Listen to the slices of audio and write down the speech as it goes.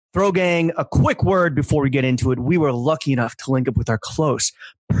Throw Gang, a quick word before we get into it. We were lucky enough to link up with our close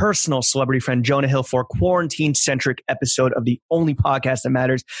personal celebrity friend Jonah Hill for a quarantine-centric episode of the only podcast that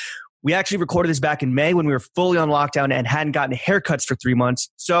matters. We actually recorded this back in May when we were fully on lockdown and hadn't gotten haircuts for 3 months.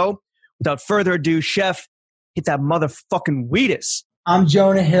 So, without further ado, Chef, hit that motherfucking weedus. I'm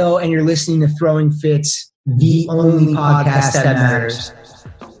Jonah Hill, and you're listening to Throwing Fits, the only podcast that matters.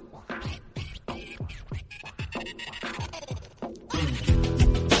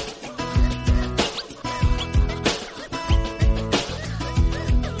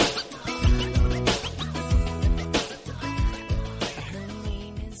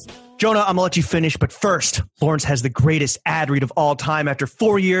 Jonah, I'm going to let you finish, but first, Lawrence has the greatest ad read of all time. After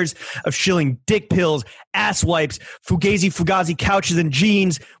 4 years of shilling dick pills, ass wipes, fugazi couches, and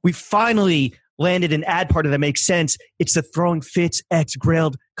jeans, we finally landed an ad partner that makes sense. It's the Throwing Fits X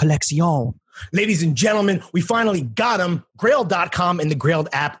Grailed Collection. Ladies and gentlemen, we finally got them. Grailed.com and the Grailed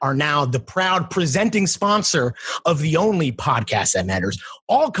app are now the proud presenting sponsor of the only podcast that matters.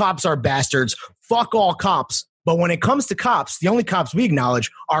 All cops are bastards. Fuck all cops. But when it comes to cops, the only cops we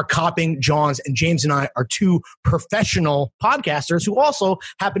acknowledge are Copping Johns, and James and I are two professional podcasters who also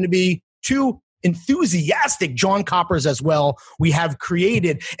happen to be two enthusiastic John Coppers as well. We have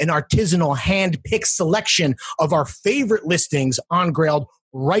created an artisanal hand-picked selection of our favorite listings on Grailed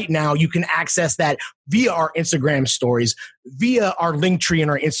right now. You can access that via our Instagram stories, via our link tree in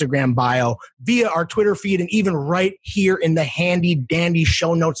our Instagram bio, via our Twitter feed, and even right here in the handy dandy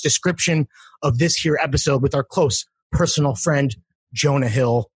show notes description of this here episode with our close personal friend, Jonah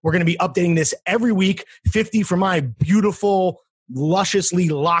Hill. We're going to be updating this every week. 50 for my beautiful, lusciously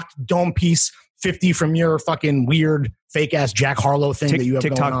locked dome piece. 50 from your fucking weird, fake-ass Jack Harlow thing that you have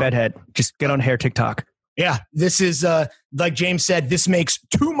TikTok going on. bedhead. Just get on hair TikTok. Yeah, this is, like James said, this makes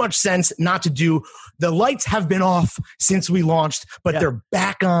too much sense not to do. The lights have been off since we launched, but they're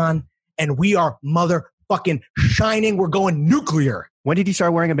back on, and we are motherfucking shining. We're going nuclear. When did you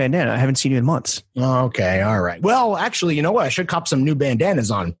start wearing a bandana? I haven't seen you in months. Okay, all right. Well, actually, you know what? I should cop some new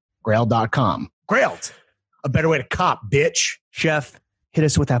bandanas on Grailed.com. Grailed, a better way to cop, bitch. Chef, hit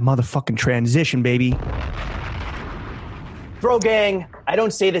us with that motherfucking transition, baby. Throw Gang, I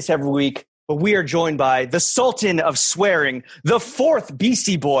don't say this every week, but we are joined by the Sultan of Swearing, the fourth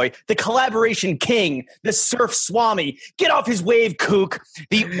Beastie Boy, the collaboration king, the surf swami, get off his wave kook,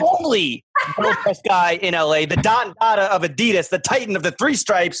 the only press guy in LA, the Don Dada of Adidas, the Titan of the Three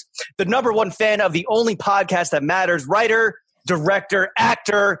Stripes, the number one fan of the only podcast that matters, writer, director,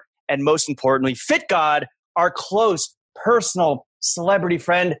 actor, and most importantly, Fit God, our close personal celebrity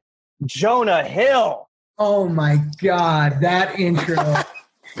friend, Jonah Hill. Oh my God, that intro.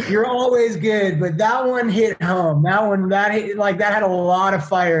 You're always good, but that one hit home. That had a lot of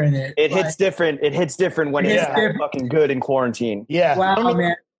fire in it. It hits different. It hits different when it's fucking good in quarantine. Yeah. Wow,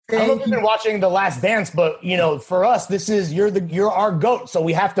 man. I don't know if you've been watching The Last Dance, but you know, for us, this is you're our GOAT, so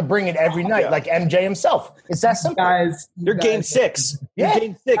we have to bring it every night, like MJ himself. It's that simple. Guys, You're game six. Yeah. You're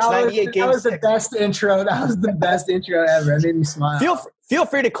game six, 98 game That was six. the best intro. That was the best intro ever. It made me smile. Feel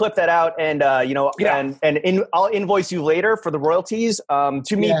free to clip that out, and I'll invoice you later for the royalties.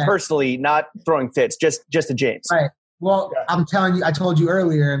 To me personally, not Throwing Fits, just to James. Right. Well, I'm telling you, I told you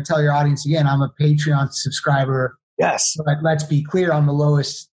earlier, and tell your audience again, I'm a Patreon subscriber. Yes. But let's be clear, I'm the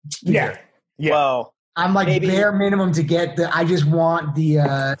lowest tier. Yeah. Well, I'm like bare minimum to get I just want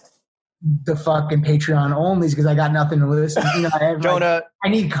the fucking Patreon onlys because I got nothing to listen. You know, Jonah, I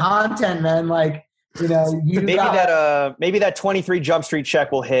need content, man. Like, you know, maybe that 23 Jump Street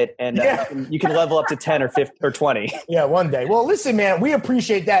check will hit, and you can level up to 10 or 50 or 20. Yeah, one day. Well, listen, man, we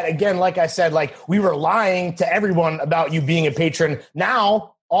appreciate that. Again, like I said, like we were lying to everyone about you being a patron.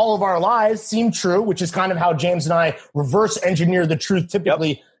 Now all of our lies seem true, which is kind of how James and I reverse engineer the truth typically.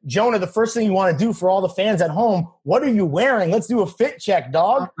 Yep. Jonah, the first thing you want to do for all the fans at home, what are you wearing? Let's do a fit check,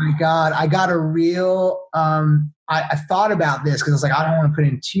 dog. Oh my God. I got a real, I thought about this because I was like, I don't want to put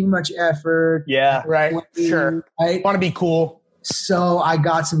in too much effort. Yeah, right. Sure. Right? Want to be cool. So I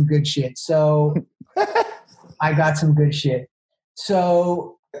got some good shit. So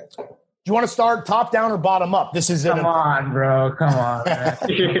do you want to start top down or bottom up? This is Come on, bro. Come on.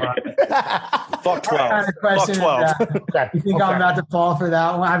 Fuck 12. Fuck 12. You think I'm about to fall for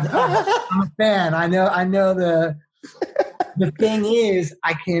that one? I'm a fan. I know the thing is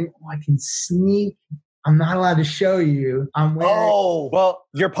I can sneak. I'm not allowed to show you. I'm wearing. Oh, well,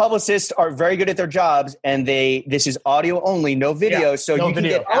 your publicists are very good at their jobs, and this is audio only, no video, so you can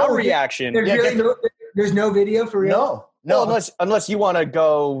get our reaction. There's no video for real? No, well, unless you want to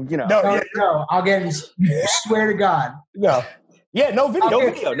go, you know. No, I'll get it. Swear to God. No. Yeah, no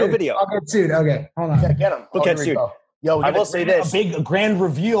video. No video. I'll get sued. Okay, hold on. Yeah, get him. We'll get sued. Yo, I will say this. A big grand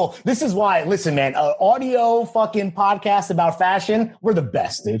reveal. This is why, listen, man, audio fucking podcast about fashion, we're the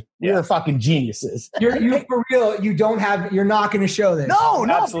best, dude. Yeah. We're fucking geniuses. You're for real. You're not going to show this. No,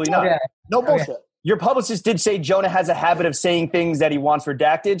 Absolutely not. Okay. No bullshit. Okay. Your publicist did say Jonah has a habit of saying things that he wants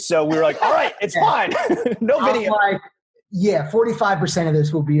redacted, so we were like, all right, it's fine. No I'm video. like, yeah, 45% of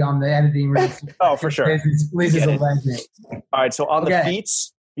this will be on the editing room. Oh, for sure. Liz is a Get it. legend. All right, so on the Okay.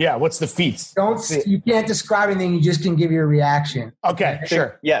 feats, Yeah, what's the feats? You can't describe anything. You just can give your reaction. Okay,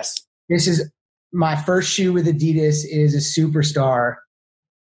 sure. yes. This is my first shoe with Adidas is a Superstar,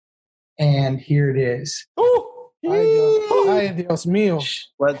 and here it is. Ay, Dios mío.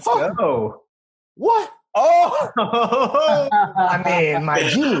 Let's go. What? Oh! I mean, my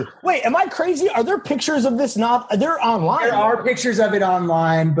G. Wait, am I crazy? Are there pictures of this not? They're online. There are pictures of it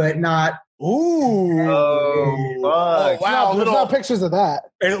online, but not. Ooh. Oh, fuck. Wow, There's not pictures of that.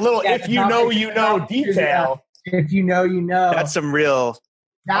 a little Yeah, if you not know, pictures, you know not pictures, detail. If you know, you know. That's some real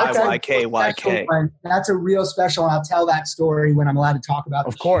That's a YYK, real special YK. one. That's a real special, and I'll tell that story when I'm allowed to talk about.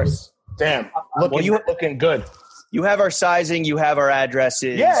 Of the course. Damn. Looking good. You have our sizing, you have our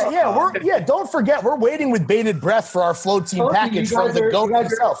addresses. Yeah, don't forget, we're waiting with bated breath for our flow team Told you, package you from guys the are- GOAT you guys are-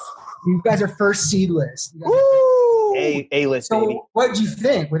 himself. You guys are first seedless. Woo! A-list, So, baby. what do you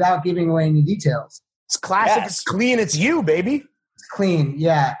think, without giving away any details? It's classic, Yes. it's clean, it's you, baby. It's clean,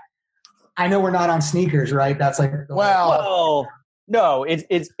 yeah. I know we're not on sneakers, right? That's like Well, no,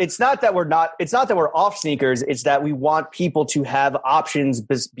 it's not that we're not. It's not that we're off sneakers. It's that we want people to have options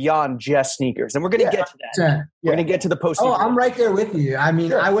beyond just sneakers, and we're going to get to that. We're going to get to the post. Oh, I'm right there with you. I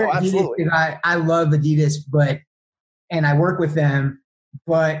mean, Sure. I wear Oh, Adidas absolutely. because I love Adidas, and I work with them.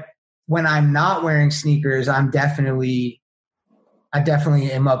 But when I'm not wearing sneakers, I definitely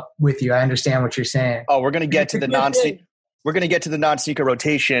am up with you. I understand what you're saying. Oh, we're going to get to the We're going to get to the non-sneaker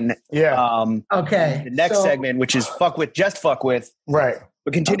rotation. Yeah. Okay. The next so- segment, which is fuck with. Right.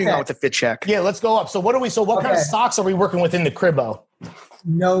 But continuing Okay. on with the fit check. Yeah, let's go up. So what kind of Okay. socks are we working with in the cribbo?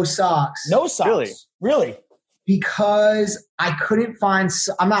 No socks. No socks. Really? Because I couldn't find.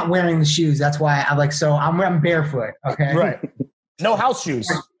 I'm not wearing the shoes. That's why I'm barefoot. Okay. Right. No house shoes.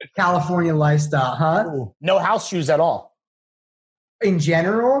 California lifestyle, huh? Ooh. No house shoes at all. In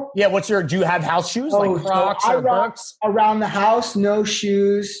general, Yeah, do you have house shoes? Oh, Like so Crocs I or rock- Birks? around the house, no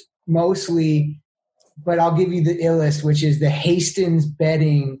shoes mostly. But I'll give you the illest, which is the Hastings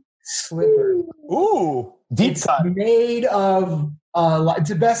bedding slipper. Ooh. Deep It's cut. made of. It's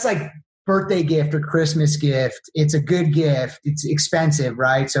the best birthday gift or Christmas gift. It's a good gift. It's expensive,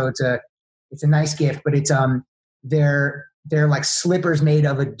 right? So it's a nice gift, but it's they're like slippers made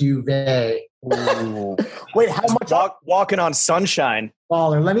of a duvet. Ooh. Wait, how much Walking on sunshine.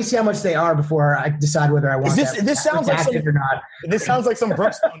 Baller. Let me see how much they are before I decide whether I want this- that this sounds like some- redacted or not. This sounds like some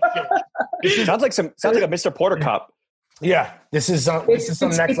Brookstone shit. Sounds like a Mr. Porter cup. Yeah, this is some next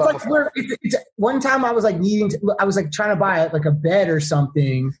it's level. like one time I was I was trying to buy a bed or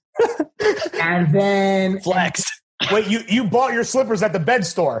something, and then Flexed. Wait, you bought your slippers at the bed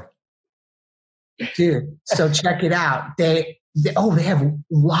store? dude. So check it out. They have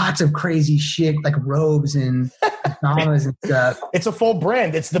lots of crazy shit like robes and pajamas and stuff. It's a full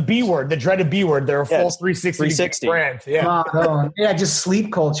brand. It's the B word, the dreaded B word. They're a full Yes, 360 360. brand. Yeah. Yeah, just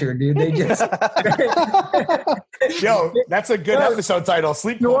sleep culture, dude. They just Yo, that's a good episode title.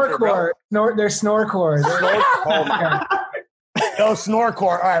 Sleep culture, bro. Snorecore. They're snorecore. Oh my, Yo, Snorecore.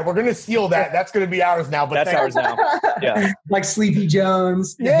 All right, we're gonna steal that. That's gonna be ours now. But that's ours now. Yeah. Like Sleepy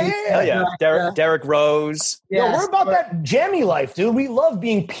Jones. Yeah. Hell yeah. Derek Rose. Yo, Yes, we're about but- that jammy life, dude. We love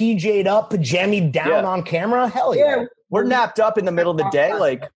being PJ'd up, jammied down Yeah. on camera. Hell yeah. Yeah, We're napped up in the middle of the day.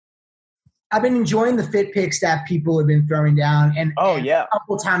 Like, I've been enjoying the fit pics that people have been throwing down, and oh and yeah. a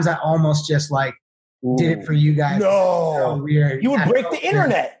couple times I almost just did it for you guys. So No. weird. You would I break felt the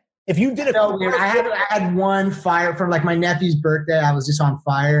internet if you did it. So weird. I had one fire from my nephew's birthday. I was just on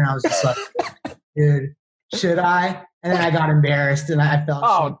fire, and I was just like, dude, should I? And then I got embarrassed, and I felt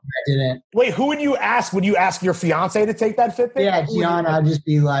Oh. shame I didn't. Wait, who would you ask? Would you ask your fiance to take that Fitbit? Yeah, Gianna, I'd just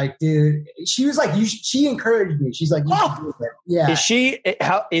be like, dude. She was like, she encouraged me. She's like, you should do it. Yeah.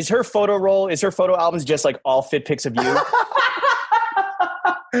 Is her photo roll? Is her photo albums just like all fit pics of you?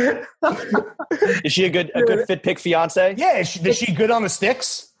 Is she a good fit pic fiance? Yeah, is she good on the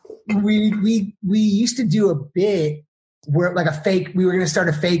sticks? we used to do a bit where we were going to start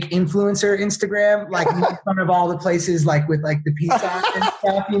a fake influencer Instagram, in front of all the places, with the peace sign and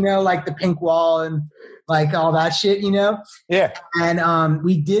stuff, like the pink wall and all that shit, Yeah. And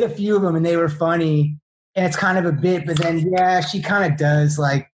we did a few of them and they were funny, and it's kind of a bit, but then she kind of does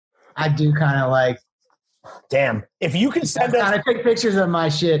I do kind of Damn. If you can send us, I take pictures of my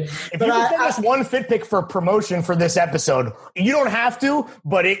shit. if you can send us one fit pic for promotion for this episode, you don't have to,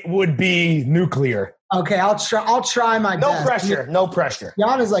 but it would be nuclear. Okay, I'll try my best. No pressure.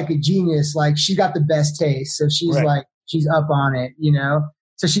 Yana's like a genius. Like she got the best taste, so she's like she's up on it, you know.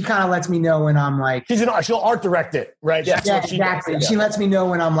 So she kind of lets me know when I'm like She'll art direct it, right? Yeah, exactly. She lets me know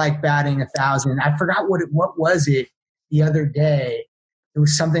when I'm like batting 1,000. I forgot what was it the other day. It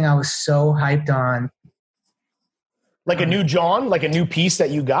was something I was so hyped on. Like a new John, like a new piece that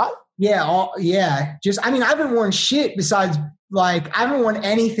you got? Yeah. Just, I mean, I haven't worn shit besides, like, I haven't worn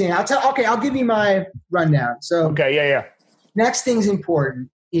anything. I'll give you my rundown. So, okay, yeah. Next thing's important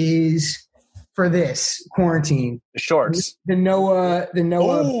is for this quarantine. The shorts. The Noah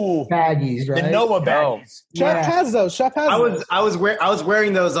Ooh, baggies, right? the Noah baggies. Shep has those. I was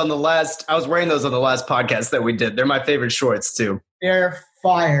wearing those on the last podcast that we did. They're my favorite shorts too. They're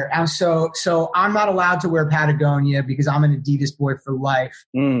fire. And so I'm not allowed to wear Patagonia because I'm an Adidas boy for life.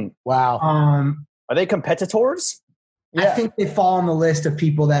 Wow. Are they competitors? I think they fall on the list of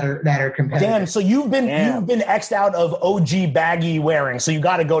people that are competitive. Damn. So you've been X'd out of OG baggy wearing. So you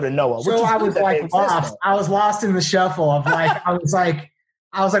got to go to Noah. So I was like lost. I was lost in the shuffle of like I was like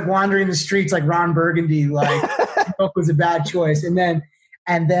wandering the streets like Ron Burgundy. Like Noah was a bad choice. And then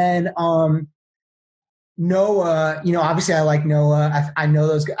Noah. You know, obviously I like Noah. I know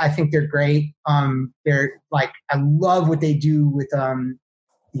those. I think they're great. They're like I love what they do with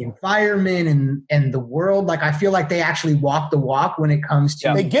the environment and the world. Like I feel like they actually walk the walk when it comes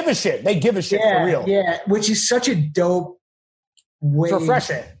to They give a shit for real. Yeah, which is such a dope way It's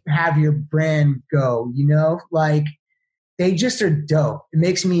refreshing. to have your brand go, you know? Like they just are dope. It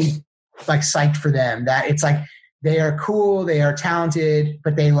makes me like psyched for them that it's like they are cool, they are talented,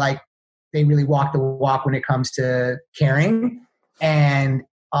 but they really walk the walk when it comes to caring. And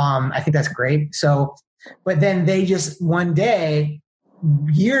I think that's great. So, but then they just one day,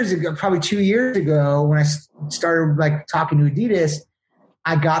 years ago, probably 2 years ago, when I started like talking to Adidas,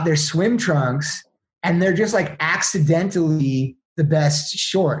 I got their swim trunks, and they're just like accidentally the best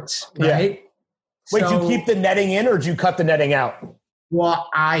shorts, right? Yeah. Wait, do you keep the netting in or do you cut the netting out? Well,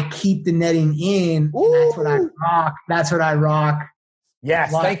 I keep the netting in, and that's what I rock. That's what I rock.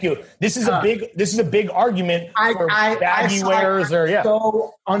 Yes, thank you. This is a big argument for baggy wearers or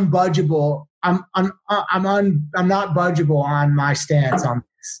so unbudgeable. I'm not budgeable on my stance on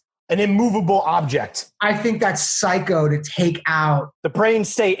this. An immovable object. I think that's psycho to take out. The brains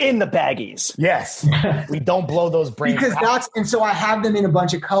stay in the baggies. Yes. We don't blow those brains because out. and so I have them in a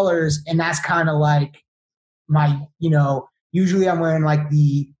bunch of colors, and that's kind of like my, you know, usually I'm wearing like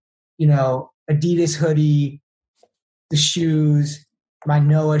the, you know, Adidas hoodie, the shoes, my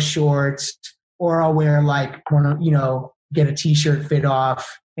Noah shorts, or I'll wear like, you know, get a t-shirt fit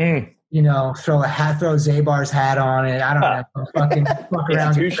off. You know, throw Zabar's hat on it. I don't know. Fuck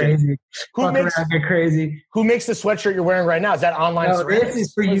around, get crazy. Get crazy. Who makes the sweatshirt you're wearing right now? Is that online? No, this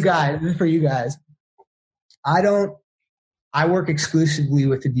is for you guys. This is for you guys. I work exclusively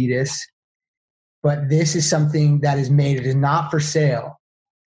with Adidas, but this is something that is made. It is not for sale.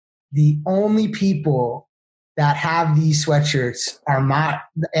 The only people that have these sweatshirts are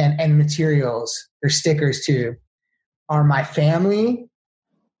and materials, they're stickers too, are my family,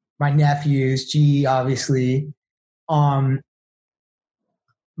 my nephews, G, obviously,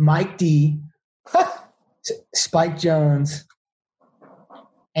 Mike D, Spike Jones,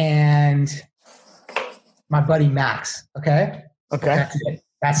 and my buddy Max. Okay.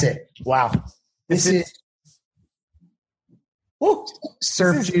 That's it. Wow. This is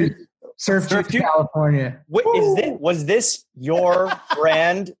Surf Juice, California. Wait, was this your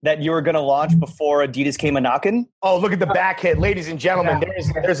brand that you were going to launch before Adidas came a knocking? Oh, look at the back hit. Ladies and gentlemen,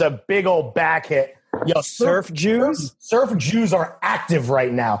 there's a big old back hit. Yo, Surf Jews? Surf Jews are active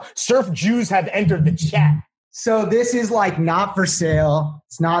right now. Surf Jews have entered the chat. So this is like not for sale.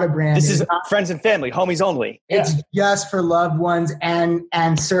 It's not a brand. This is friends and family, homies only. It's just for loved ones and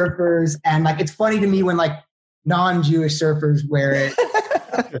surfers. And like, it's funny to me when like non-Jewish surfers wear it.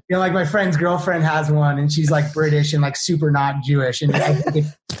 You know, like my friend's girlfriend has one, and she's like British and like super not Jewish, and I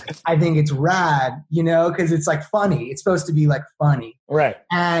think it's rad, you know, because it's like funny. It's supposed to be like funny, right?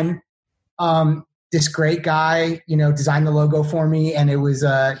 And this great guy, you know, designed the logo for me, and it was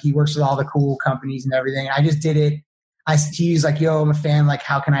he works with all the cool companies and everything. I just did it. He was like, "Yo, I'm a fan. Like,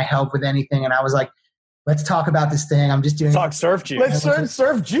 how can I help with anything?" And I was like, let's talk about this thing. I'm just doing talk Surf Jews. Let's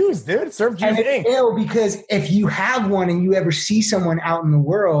surf Jews, dude. Surf Jews Inc. Because if you have one and you ever see someone out in the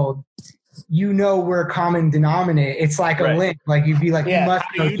world, you know we're a common denominator. It's like a link. Like you'd be like, you must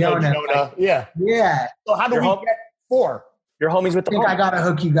know Jonah. Like, yeah. Yeah. So how do we get 4? You're homies with the I think I homies. gotta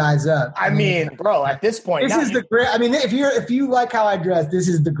hook you guys up. I mean, bro, at this point, this now is the grail. I mean, if you like how I dress, this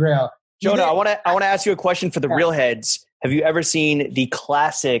is the grail. Jonah, I want to ask you a question for the real heads. Have you ever seen the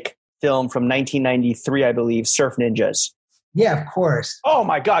classic film from 1993, I believe, Surf Ninjas? Yeah, of course. Oh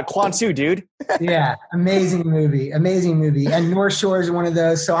my God, Quan Su, dude. Yeah, amazing movie. And North Shore is one of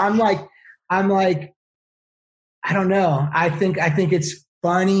those. So I'm like, I don't know. I think it's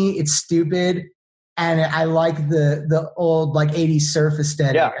funny. It's stupid. And I like the old like 80s surf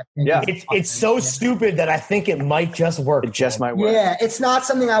aesthetic. Yeah, I think yeah. it's so stupid that I think it might just work. It just might work. Yeah, it's not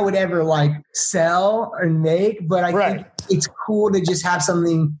something I would ever like sell or make, but I think it's cool to just have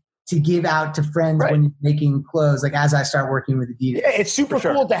something to give out to friends when you're making clothes, like as I start working with Adidas. Yeah, it's super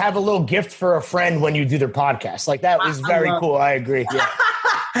cool to have a little gift for a friend when you do their podcast. Like that is very cool. I agree. Yeah.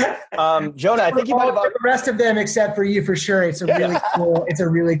 Jonah, I think you might have the rest of them except for you for sure. It's a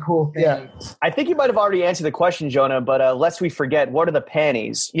really cool thing. Yeah. I think you might have already answered the question, Jonah, but lest we forget, what are the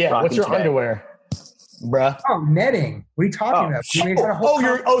panties? Yeah, what's your underwear? Bruh. Oh, netting. What are you talking about?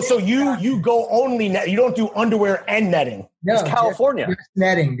 So you go only net. You don't do underwear and netting. No, it's California. Just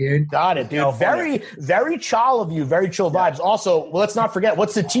netting, dude. Got it, dude. California. Very, very chill of you. Very chill vibes. Also, let's not forget,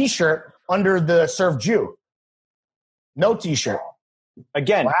 what's the T-shirt under the Surf Jew? No T-shirt.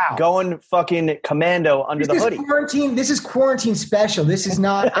 Again, going fucking commando under the hoodie. This is quarantine special. This is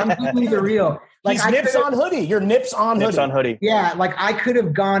not. I'm giving you the real. Like He's nips on hoodie. Your nips on hoodie. Nips on hoodie. Yeah, like I could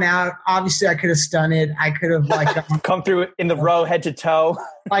have gone out. Obviously, I could have stunted. I could have like come through in the row, head to toe.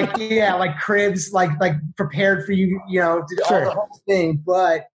 Like cribs, like prepared for you. You know, did all the whole thing.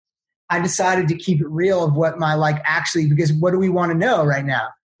 But I decided to keep it real of what my because what do we want to know right now?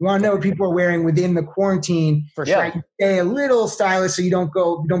 We want to know what people are wearing within the quarantine. For sure. You stay a little stylish so you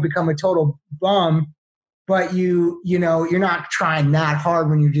don't become a total bum. But you're not trying that hard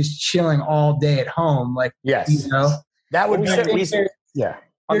when you're just chilling all day at home. Like, yes, that would be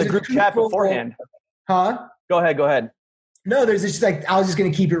on the group chat beforehand. Huh? Go ahead. No, there's just I was just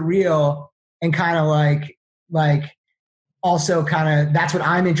going to keep it real and kind of like also kind of that's what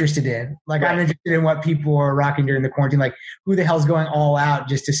I'm interested in. Like I'm interested in what people are rocking during the quarantine. Like who the hell's going all out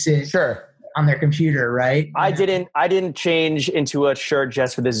just to sit on their computer, right? I didn't change into a shirt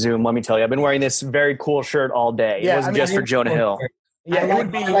just for this Zoom. Let me tell you, I've been wearing this very cool shirt all day. It wasn't just for Jonah Hill. Yeah, it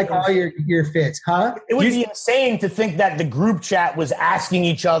would be like all your fits, huh? It would be insane to think that the group chat was asking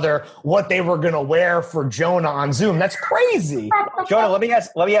each other what they were going to wear for Jonah on Zoom. That's crazy. Jonah, let me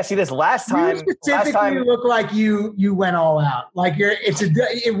ask you this. Last time, look like you went all out. Like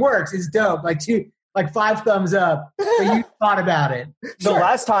it works. It's dope. Like 5 thumbs up. But you thought about it. So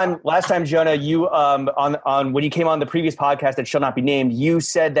last time, Jonah, you on when you came on the previous podcast that shall not be named, you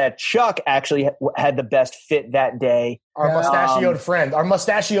said that Chuck actually had the best fit that day. Our mustachioed friend, our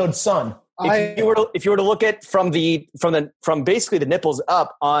mustachioed son. If you were to look at from basically the nipples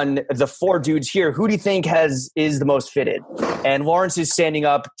up on the 4 dudes here, who do you think is the most fitted? And Lawrence is standing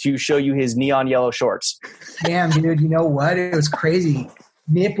up to show you his neon yellow shorts. Damn, dude, you know what? It was crazy.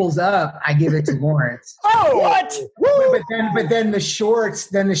 Nipples up, I give it to Lawrence. Oh, what? But then the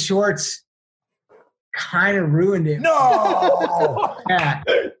shorts kind of ruined it. No. Yeah.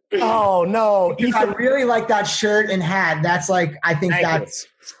 Oh no. I really like that shirt and hat. That's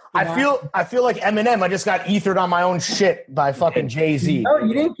I feel like Eminem. I just got ethered on my own shit by fucking Jay-Z. No,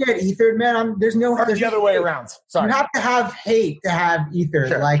 you didn't get ethered, man. There's the other way around. Sorry. You have to have hate to have ether.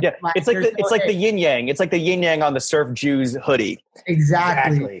 Sure. It's like the yin yang. It's like the yin yang on the Surf Jews hoodie.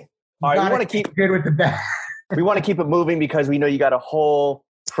 Exactly. All right, we want to keep good with the best. We want to keep it moving because we know you got a whole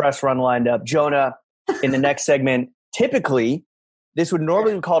press run lined up. Jonah, in the next segment, typically this would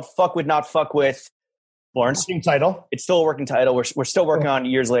normally be called "Fuck With Not Fuck With." Lawrence, working title. It's still a working title. We're still working on it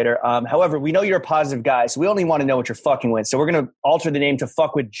years later. However, we know you're a positive guy, so we only want to know what you're fucking with. So we're going to alter the name to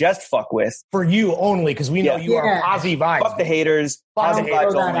 "Fuck With Just Fuck With" for you only, because we know you are positive vibes. Fuck the haters, positive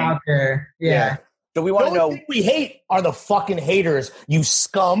vibes only. Out there. Yeah. So we want to know. The only thing we hate are the fucking haters. You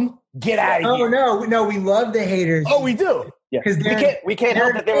scum. Get out of here. Oh no, we love the haters. Oh, we do. Yeah, we can't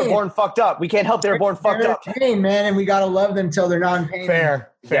help that they were born fucked up. We can't help they were born fucked up. Pain, man, and we gotta love them till they're not in pain.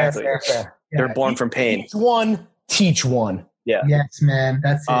 Fair. Yeah. They're born from pain. Each one, teach one. Yeah. Yes, man.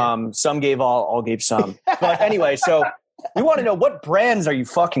 That's it. Some gave all gave some. But anyway, so we want to know, what brands are you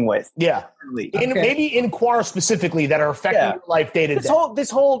fucking with? Yeah. Maybe in Quar specifically that are affecting your life day to day. This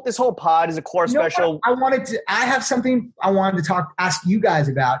whole pod is a Quar special. I have something I wanted to ask you guys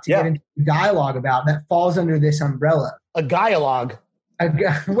about to get into dialogue about that falls under this umbrella. A dialogue.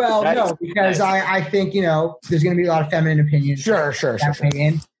 No, because I think, there's going to be a lot of feminine opinions. Sure.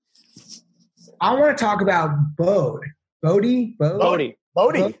 I want to talk about Bodhi. Bodhi.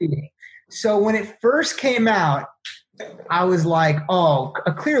 So when it first came out, I was like, oh,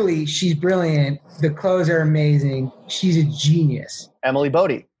 clearly she's brilliant. The clothes are amazing. She's a genius. Emily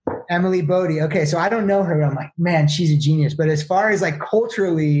Bodie. Emily Bodie. Okay, so I don't know her. I'm like, man, she's a genius. But as far as like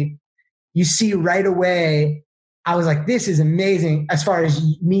culturally, you see right away, I was like, this is amazing as far as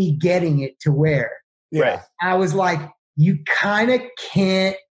me getting it to wear. Right. I was like, you kind of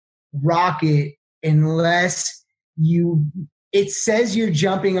can't rock it unless it says you're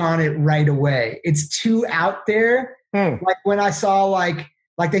jumping on it right away. It's too out there. Like when I saw like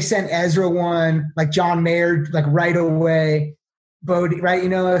they sent Ezra one, like John Mayer, like right away, Bodie, right? You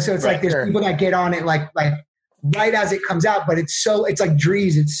know, so it's like there's people that get on it like right as it comes out, but it's like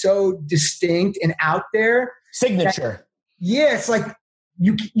Drees. It's so distinct and out there. Signature. It's like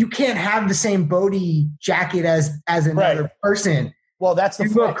you can't have the same Bodie jacket as another person. Well, that's the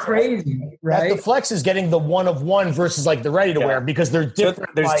flex. Go crazy, right? The flex is getting the one of one versus like the ready to wear because they're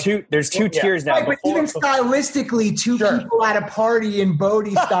different. So there's two tiers now. Right, but even stylistically, two people at a party in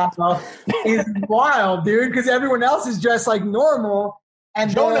Bodie style is wild, dude. Because everyone else is dressed like normal.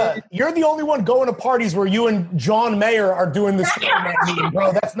 And Jonah, you're the only one going to parties where you and John Mayer are doing this meeting,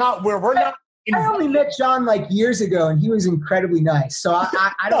 bro. That's not where we're not. I only met John like years ago, and he was incredibly nice. So I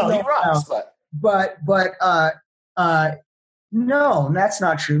don't know. He rocks, but no, that's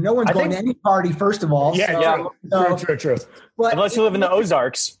not true. No one's going to any party, first of all. True. But unless you live in the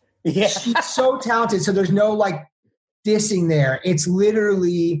Ozarks. Yeah. She's so talented, so there's no like dissing there. It's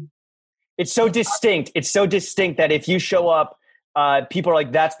literally... It's so distinct. It's so distinct that if you show up, people are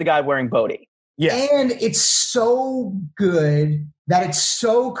like, that's the guy wearing Bodie. Yeah. And it's so good that it's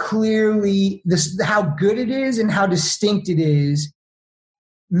so clearly... how good it is and how distinct it is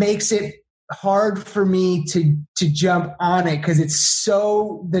makes it hard for me to jump on it because it's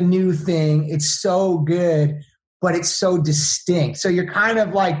so the new thing. It's so good, but it's so distinct. So you're kind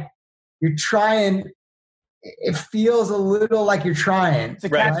of like, you're trying. It feels a little like you're trying.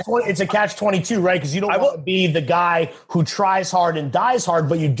 It's a catch-22, right? Because you don't want to be the guy who tries hard and dies hard,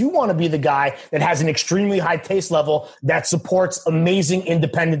 but you do want to be the guy that has an extremely high taste level that supports amazing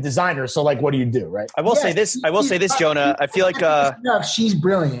independent designers. So, like, what do you do, right? I will say this, Jonah. I feel like she's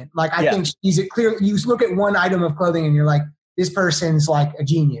brilliant. Like, I think she's a clear. You look at one item of clothing and you're like, this person's like a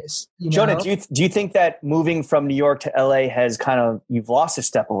genius. You know? Jonah, do you think that moving from New York to LA has you've lost a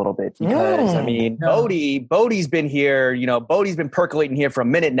step a little bit? Because Bodie's been here, Bodie's been percolating here for a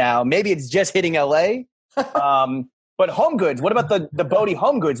minute now. Maybe it's just hitting LA. But Home Goods, what about the Bodie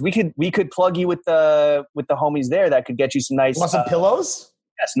Home Goods? We could plug you with the homies there that could get you some nice some pillows?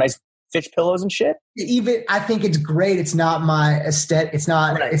 Yeah, some nice fish pillows and shit. Even I think it's great. It's not my aesthetic. It's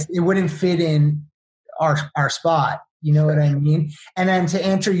not. Right. It wouldn't fit in our spot. You know what I mean? And then to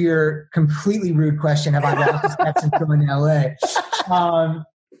answer your completely rude question, have I lost the steps until in LA?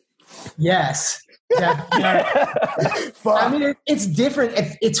 Yes. I mean, it's different.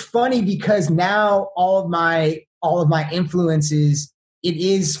 It's funny because now all of my influences, it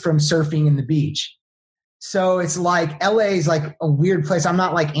is from surfing and the beach. So it's like LA is like a weird place. I'm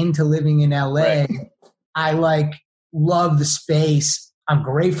not like into living in LA. Right. I like love the space. I'm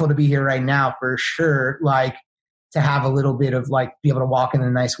grateful to be here right now for sure. Like, to have a little bit of like be able to walk in the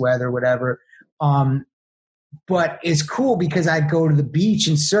nice weather, whatever. But it's cool because I go to the beach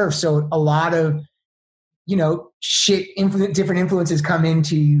and surf. So a lot of, different influences come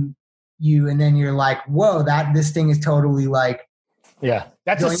into you. And then you're like, whoa, this thing is totally like. Yeah.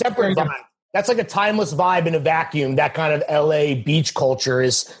 That's a separate vibe. That's like a timeless vibe in a vacuum. That kind of LA beach culture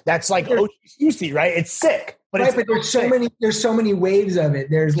that's like OG, right? It's sick. But but there's so many waves of it.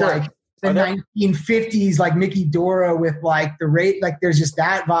 There's like, the 1950s, like Mickey Dora with like the rate, like there's just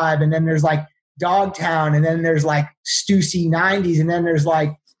that vibe. And then there's like Dogtown. And then there's like Stussy 90s. And then there's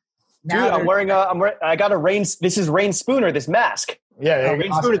like, I got this is Rain Spooner, this mask. Yeah.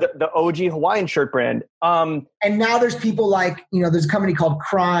 Rain Spooner, the OG Hawaiian shirt brand. And now there's people like, there's a company called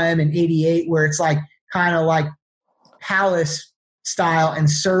Crime and 88 where it's like kind of like Palace style and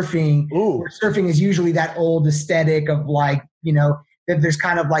surfing. Ooh. Where surfing is usually that old aesthetic of like, that there's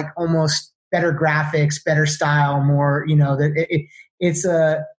kind of like almost better graphics, better style, more,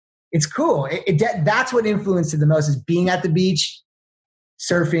 it's cool. That's what influenced it the most is being at the beach,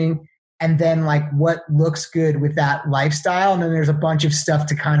 surfing, and then like what looks good with that lifestyle. And then there's a bunch of stuff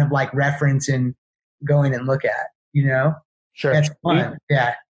to kind of like reference and go in and look at, Sure. That's fun.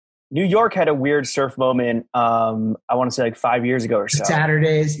 Yeah. New York had a weird surf moment. I want to say like 5 years ago or so.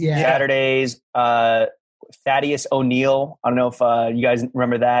 Saturdays. Thaddeus O'Neill. I don't know if you guys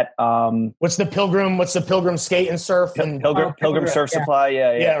remember that. What's the Pilgrim skate and surf and Pilgrim Surf Supply?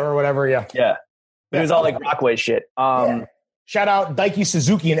 Yeah, or whatever. Yeah. It was all like Rockaway shit. Shout out Daiki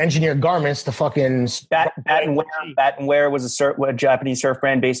Suzuki and Engineered Garments, the fucking Bat and Wear was a Japanese surf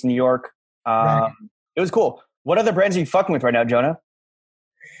brand based in New York. Right. It was cool. What other brands are you fucking with right now, Jonah?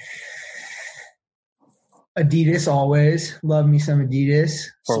 Adidas, always love me some Adidas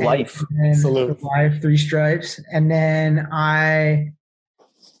For life. And Salute. for life, 3 stripes, and then I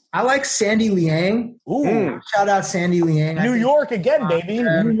like Sandy Liang. Ooh. Shout out Sandy Liang. New York again, baby.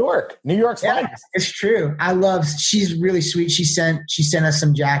 New York's Yeah, finest. it's true. She's really sweet. She sent us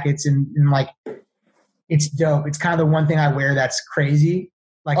some jackets and like it's dope. It's kind of the one thing I wear that's crazy.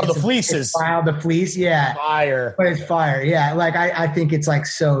 Like The fleeces. It's wild, the fleece, yeah. Fire. But it's fire, yeah. Like I think it's like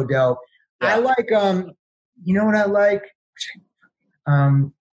so dope. Yeah. I like you know what I like?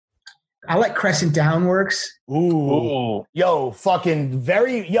 I like Crescent Downworks. Ooh. Yo, I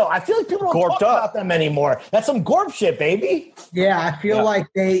feel like people don't Gorped talk up. about them anymore. That's some Gorp shit, baby. Yeah, I feel like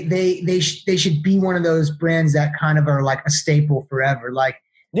they should be one of those brands that kind of are like a staple forever. Like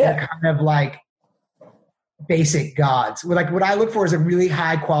Yeah. they're kind of like basic gods. Like what I look for is a really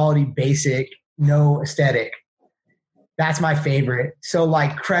high quality basic, no aesthetic. That's my favorite. So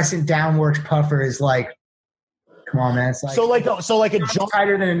like Crescent Downworks puffer is like, come on, man. It's like So like a jump.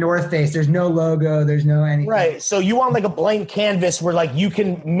 tighter than a North Face. There's no logo. There's no anything. Right. So you want like a blank canvas where like you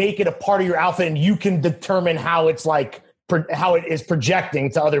can make it a part of your outfit and you can determine how it's like how it is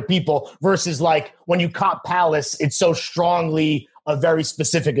projecting to other people versus like when you cop Palace, it's so strongly a very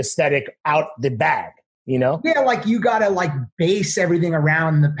specific aesthetic out the bag, you know? Yeah, like you gotta like base everything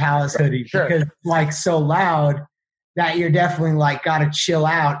around the Palace hoodie Sure. because it's like so loud that you're definitely like gotta chill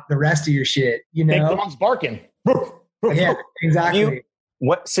out the rest of your shit, you Big know? dogs barking. Yeah, exactly.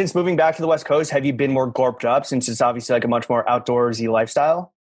 Since moving back to the West Coast, have you been more gorped up since it's obviously like a much more outdoorsy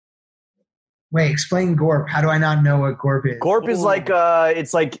lifestyle? Wait, explain Gorp. How do I not know what Gorp is? Gorp is like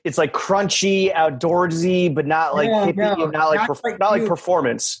it's like crunchy, outdoorsy, but not like No, hippie, no, and not like not like you.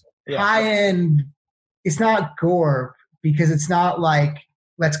 performance. High end. It's not Gorp because it's not like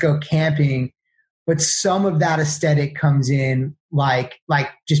let's go camping, but some of that aesthetic comes in like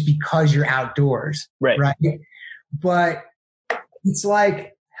just because you're outdoors, Right. right? But it's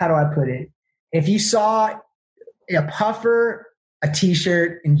like, how do I put it? If you saw a puffer, a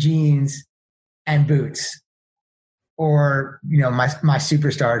t-shirt, and jeans and boots, or you know my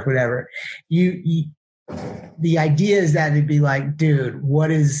superstars, whatever, you the idea is that it'd be like, dude, what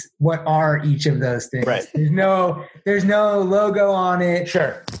are each of those things? Right. There's no logo on it.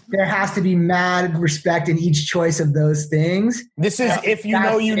 Sure. There has to be mad respect in each choice of those things. This is if you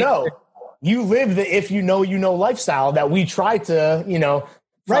know, you know. You live the if you know, you know lifestyle that we try to, you know,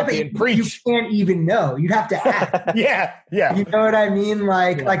 Right, fucking but preach. you can't even know. You'd have to act. Yeah. You know what I mean?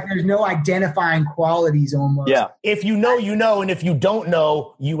 Like there's no identifying qualities almost. Yeah. If you know, you know, and if you don't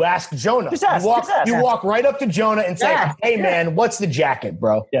know, you ask Jonah. Just ask, You walk right up to Jonah and say, Yeah, "Hey, man, what's the jacket,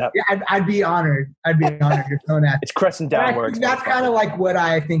 bro?" Yeah, I'd be honored. You're throwing that. It's Crescent Downworks. That's kind of like what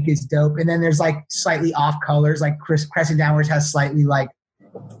I think is dope. And then there's like slightly off colors, like Crescent Downwards has slightly like,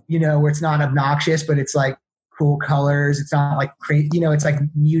 you know, where it's not obnoxious, but it's like cool colors. It's not like crazy, you know, it's like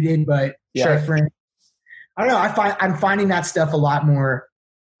muted, but different. I don't know. I'm finding that stuff a lot more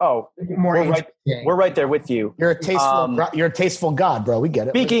interesting. We're right there with you. You're a tasteful god, bro. We get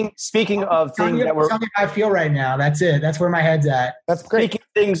it. Speaking of things that were something I feel right now. That's it. That's where my head's at. That's great.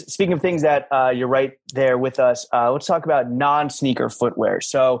 Speaking of things that you're right there with us, let's talk about non-sneaker footwear.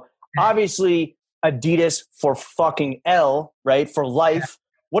 So obviously Adidas for fucking L, right? For life.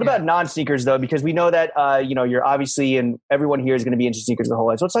 What about non-sneakers though? Because we know that you're obviously, and everyone here is going to be into sneakers the whole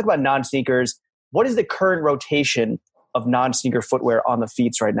life. So let's talk about non-sneakers. What is the current rotation of non-sneaker footwear on the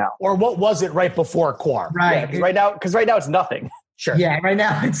feet right now? Or what was it right before Quar? Right. Because right now it's nothing. Sure. Yeah, right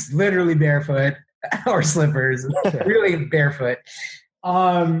now it's literally barefoot or slippers. Really barefoot.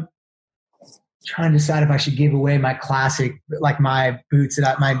 Trying to decide if I should give away my classic, like my boots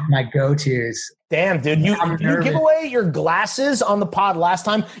that my go-tos. Damn, dude. You give away your glasses on the pod last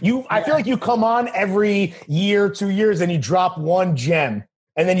time. I feel like you come on every year, 2 years, and you drop one gem,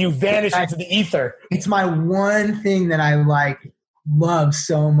 and then you vanish into the ether. It's my one thing that I love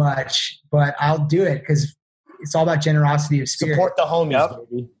so much, but I'll do it because it's all about generosity of spirit. Support the homies,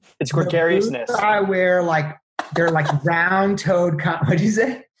 baby. It's gregariousness. The boots I wear, they're like round-toed. What'd you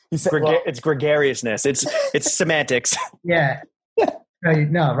say? It's gregariousness. It's semantics. Yeah.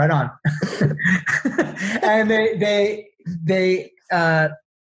 No, right on. And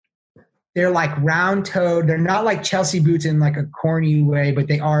they're like round-toed. They're not like Chelsea boots in like a corny way, but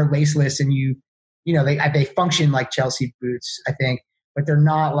they are laceless, and they function like Chelsea boots, I think, but they're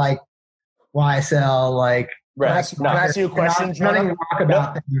not like YSL, like Right. Can I ask you a question, There's nothing Jonah? rock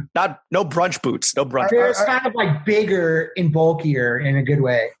about them. No brunch boots. No brunch. They're kind of like bigger and bulkier in a good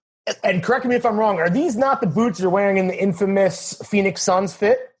way. And correct me if I'm wrong. Are these not the boots you're wearing in the infamous Phoenix Suns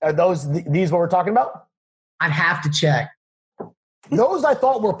fit? Are these what we're talking about? I'd have to check. Those I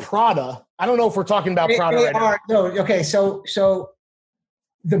thought were Prada. I don't know if we're talking about Prada They right are, no, okay, so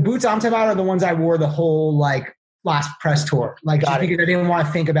the boots I'm talking about are the ones I wore the whole like last press tour. Like just because I didn't want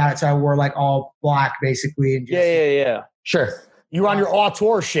to think about it, so I wore like all black basically. And just, Yeah. Sure. You were on your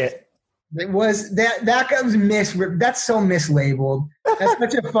auteur shit. It was that was that's so mislabeled. That's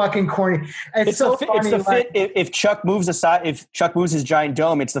such a fucking corny. It's so the fit, funny. it's the fit. If Chuck moves aside, if Chuck moves his giant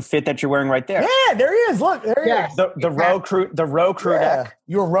dome, it's the fit that you're wearing right there. Yeah, there he is. Look, there he is. The row crew neck.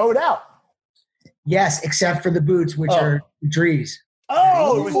 You're rowed out. Yes, except for the boots, which are Drees.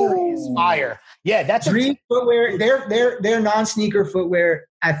 Oh, it was fire. Yeah, that's Drees footwear. Their non-sneaker footwear,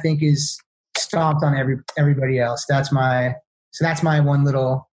 I think, is stomped on everybody else. That's my one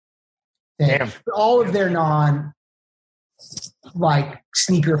little thing. Damn. All of their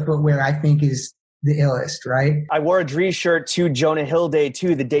sneaker footwear, I think, is the illest, right? I wore a Dries shirt to Jonah Hill Day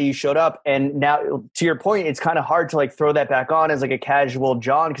too, the day you showed up, and now to your point, it's kind of hard to like throw that back on as like a casual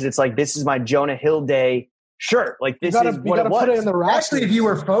John because it's like this is my Jonah Hill Day shirt. Like this is what it was. Put it in the rack. Actually, if you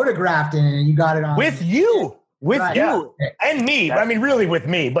were photographed in it and you got it on with you, Right. you, and me. I mean, really with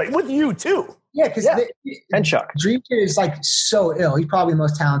me, but with you too. Yeah, because And Chuck. Drees is like so ill. He's probably the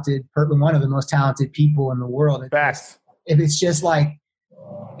most talented, one of the most talented people in the world. Facts. If it's just like,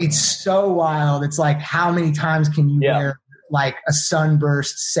 it's so wild. It's like, how many times can you wear like a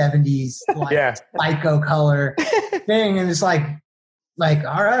sunburst 70s like psycho color thing? And it's like,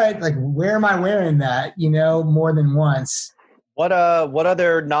 all right, like where am I wearing that? You know, more than once. What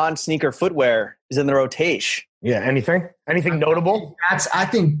other non-sneaker footwear is in the rotation? Yeah, anything notable? I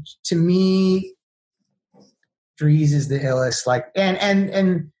think to me, Drees is the illest. Like,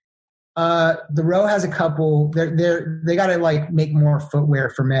 and the row has a couple. They got to like make more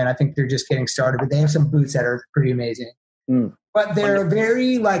footwear for men. I think they're just getting started, but they have some boots that are pretty amazing. But they're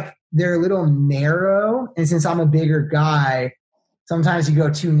very like they're a little narrow, and since I'm a bigger guy, sometimes you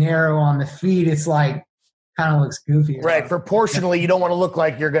go too narrow on the feet. It's like kind of looks goofy. Right. Proportionally, you don't want to look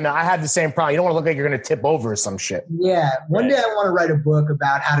like you're I had the same problem. You don't want to look like you're gonna tip over or some shit. Yeah. One day I want to write a book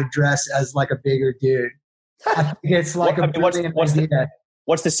about how to dress as like a bigger dude. I think it's like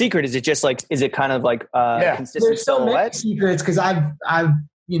what's the secret? Is it just like, is it kind of like consistent There's so many silhouette? secrets because I've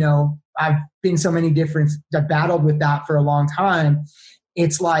been so many different. I've battled with that for a long time.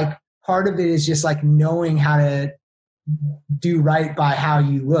 It's like part of it is just like knowing how to do right by how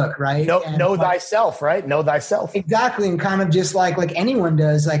you look, right? Know thyself, right? Know thyself. Exactly, and kind of just like anyone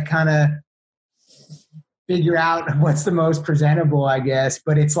does, like kind of figure out what's the most presentable, I guess.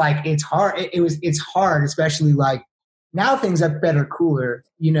 But it's like it's hard. It's hard, especially like now things are better, cooler,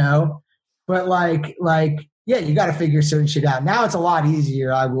 you know. But like yeah, you got to figure certain shit out. Now it's a lot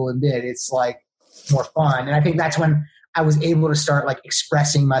easier. I will admit, it's like more fun, and I think that's when I was able to start like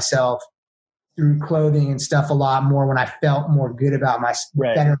expressing myself through clothing and stuff a lot more when I felt more good about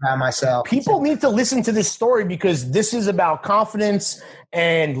better about myself. People need to listen to this story because this is about confidence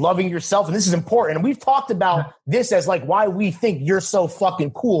and loving yourself. And this is important. And we've talked about this as like why we think you're so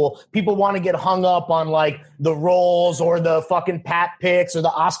fucking cool. People want to get hung up on like the roles or the fucking Pat picks or the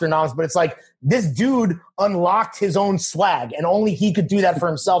Oscar noms. But it's like this dude unlocked his own swag and only he could do that for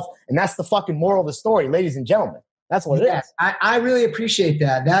himself. And that's the fucking moral of the story, ladies and gentlemen. That's what it is. I really appreciate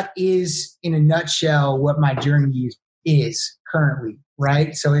that. That is, in a nutshell, what my journey is currently,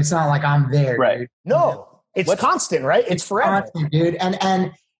 right? So it's not like I'm there. Right. Dude. No, it's constant, right? It's forever. Constant, dude.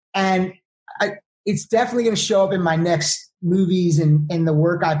 And it's definitely going to show up in my next movies and the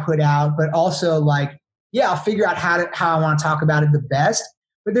work I put out, but also like, yeah, I'll figure out how I want to talk about it the best.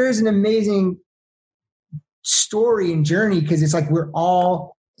 But there is an amazing story and journey because it's like we're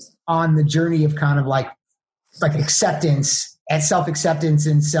all on the journey of kind of like acceptance and self-acceptance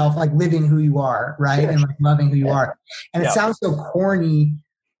and like living who you are, right? And like loving who you are. And it sounds so corny,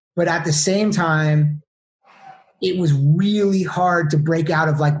 but at the same time, it was really hard to break out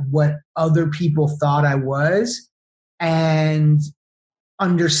of like what other people thought I was and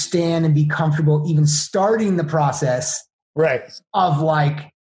understand and be comfortable even starting the process of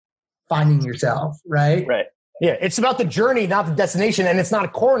like finding yourself, right? Right. Yeah, it's about the journey, not the destination. And it's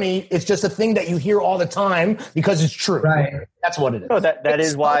not corny. It's just a thing that you hear all the time because it's true. Right. That's what it is. No,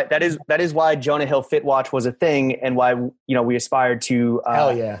 that is why Jonah Hill Fit Watch was a thing and why, we aspired to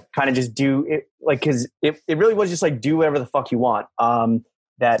kind of just do it like, cause it really was just like do whatever the fuck you want.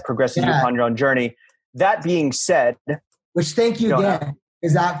 That progresses you on your own journey. That being said, which thank you again,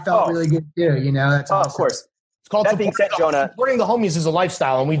 because that felt really good too. That's awesome. Of course. called That being said, Jonah, supporting the homies is a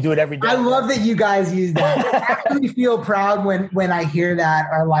lifestyle, and we do it every day. I love that you guys use that. I actually feel proud when I hear that,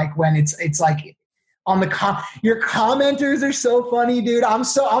 or like when it's like on the your commenters are so funny, dude. I'm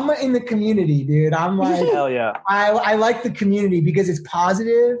in the community, dude. I'm like, hell yeah. I like the community because it's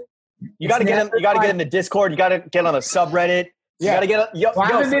positive. You got to get in. You got to get in the Discord. You got to get on the subreddit. You got to get. I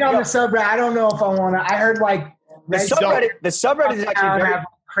haven't been on the subreddit. I don't know if I want to. I heard like the subreddit. The subreddit is actually very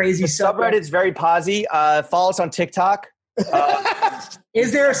crazy. The subreddit's very posy. Follow us on TikTok.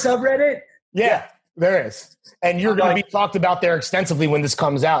 Is there a subreddit? Yeah, there is. And you're going to be talked about there extensively when this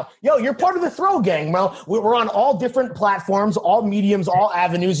comes out. Yo, you're part of the Throw Gang, Mel. We're on all different platforms, all mediums, all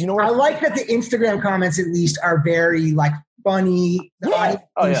avenues. You know, I like that the Instagram comments at least are very like funny. The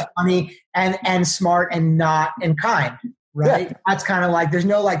audience is funny and smart and not and kind. Right? Yeah. That's kind of like there's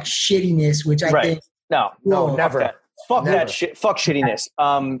no like shittiness, which I think no, never. Fuck that shit. Fuck shittiness.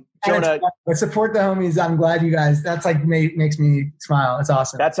 Jonah, but support the homies. I'm glad you guys. That's like makes me smile. It's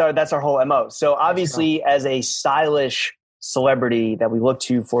awesome. That's our whole MO. So obviously, as a stylish celebrity that we look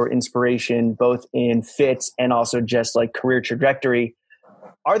to for inspiration, both in fits and also just like career trajectory,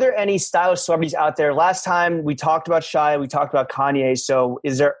 are there any stylish celebrities out there? Last time we talked about Shia, we talked about Kanye. So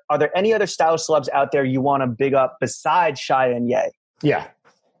are there any other stylish celebs out there you want to big up besides Shia and Ye? Yeah.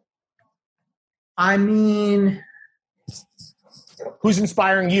 I mean, who's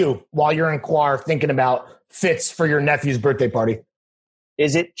inspiring you while you're in Quar thinking about fits for your nephew's birthday party?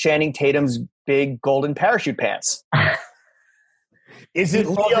 Is it Channing Tatum's big golden parachute pants? Is it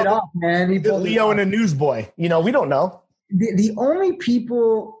Leo? It off, man. Leo and a newsboy? You know, we don't know. The only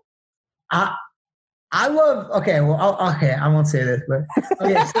people I love. Okay, well, I won't say this, but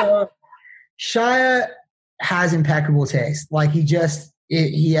okay. So Shia has impeccable taste. Like he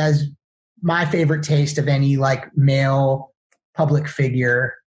has my favorite taste of any like male public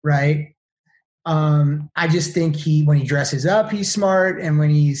figure, right? I just think when he dresses up, he's smart, and when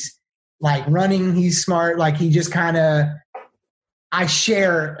he's like running, he's smart. Like he just kind of, I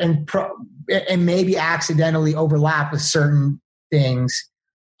share and maybe accidentally overlap with certain things.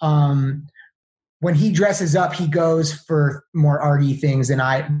 When he dresses up, he goes for more arty things than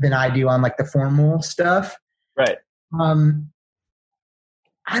I do on like the formal stuff. Right.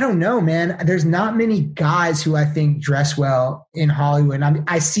 I don't know, man. There's not many guys who I think dress well in Hollywood.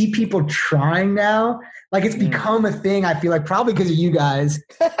 I see people trying now. Like it's become a thing, I feel like, probably because of you guys.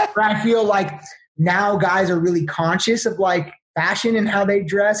 But I feel like now guys are really conscious of like fashion and how they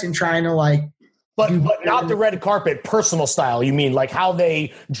dress and trying to like. But not the red carpet, personal style. You mean like how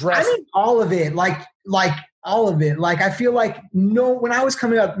they dress? I mean all of it. Like all of it. Like I feel like when I was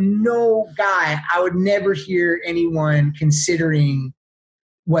coming up, no guy, I would never hear anyone considering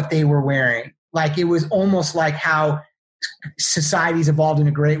what they were wearing. Like it was almost like how society's evolved in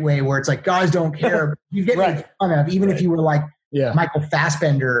a great way where it's like guys don't care. You get made fun of even if you were like Michael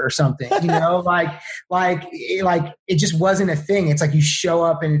Fassbender or something, you know, like it just wasn't a thing. It's like you show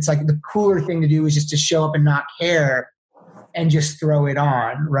up and it's like the cooler thing to do is just to show up and not care and just throw it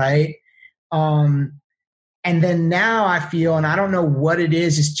on. Right. And then now I feel, and I don't know what it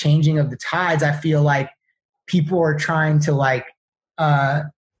is changing of the tides. I feel like people are trying to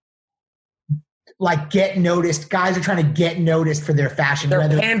get noticed. Guys are trying to get noticed for their fashion. They're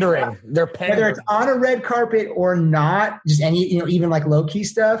pandering. Whether it's on a red carpet or not, just any, even like low key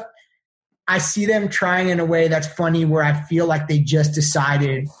stuff. I see them trying in a way that's funny where I feel like they just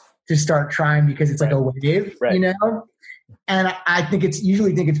decided to start trying because it's like a wave, you know? And I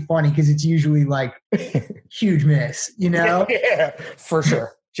usually think it's funny because it's usually like huge miss, you know? Yeah, for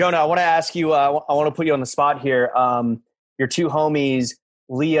sure. Jonah, I want to ask you, I want to put you on the spot here. Your two homies,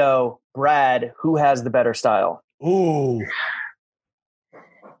 Leo, Brad, who has the better style? Ooh.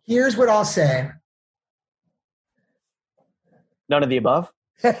 Here's what I'll say. None of the above?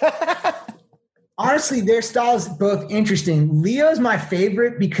 Honestly, their style is both interesting. Leo's my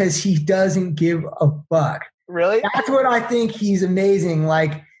favorite because he doesn't give a fuck. Really? That's what I think he's amazing.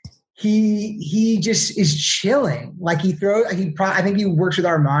 Like he just is chilling. Like I think he works with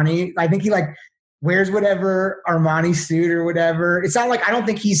Armani. I think he like wears whatever Armani suit or whatever. It's not like, I don't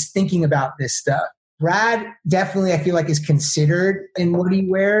think he's thinking about this stuff. Brad definitely, I feel like, is considered in what he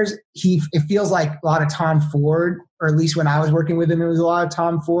wears. It feels like a lot of Tom Ford, or at least when I was working with him, it was a lot of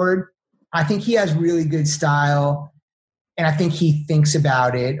Tom Ford. I think he has really good style, and I think he thinks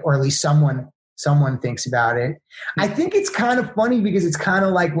about it, or at least someone thinks about it. I think it's kind of funny because it's kind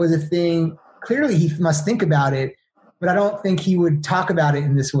of like was a thing. Clearly, he must think about it, but I don't think he would talk about it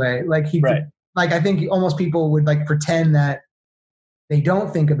in this way. Like Like I think almost people would like pretend that they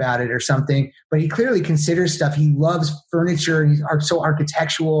don't think about it or something, but he clearly considers stuff. He loves furniture and he's so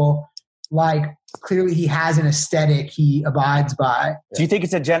architectural. like clearly he has an aesthetic he abides by. Do you think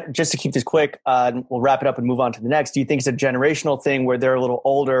it's just to keep this quick, we'll wrap it up and move on to the next. Do you think it's a generational thing where they're a little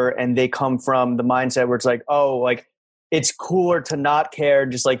older and they come from the mindset where it's like, oh, like it's cooler to not care,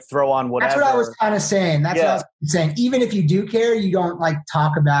 just like throw on whatever? That's what I was kind of saying. That's what I was saying. Even if you do care, you don't like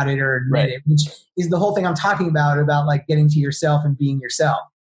talk about it or admit it, which is the whole thing I'm talking about like getting to yourself and being yourself.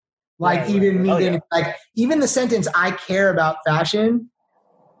 Like even the sentence, I care about fashion,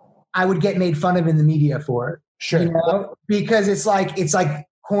 I would get made fun of in the media for it. Sure. You know? Because it's like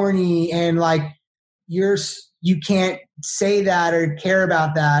corny and like you can't say that or care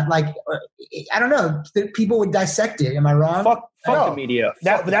about that. Like, I don't know. People would dissect it. Am I wrong? Fuck the media.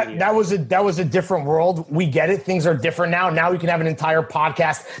 That was a different world. We get it. Things are different now. Now we can have an entire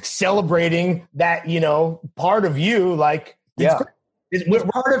podcast celebrating that, part of you. Like, it's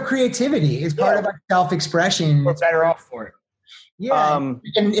part of creativity. It's part of our self-expression. We're better off for it. Yeah, and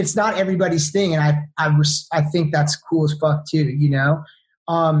it's not everybody's thing, and I think that's cool as fuck too.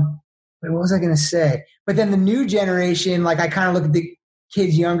 What was I going to say? But then the new generation, like I kind of look at the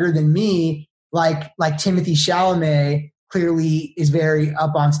kids younger than me, like Timothée Chalamet clearly is very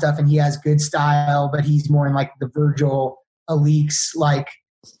up on stuff, and he has good style, but he's more in like the Virgil Alix, like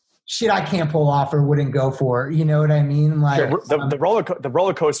shit I can't pull off or wouldn't go for. You know what I mean? Like the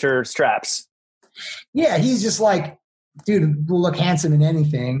roller coaster straps. Yeah, he's just like, dude, will look handsome in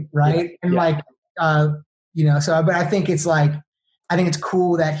anything, right? And but I think it's like, I think it's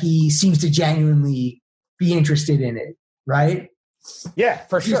cool that he seems to genuinely be interested in it, right? Yeah,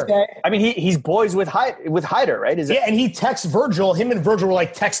 for sure. I mean, he's boys with Hyder, right? And he texts Virgil. Him and Virgil were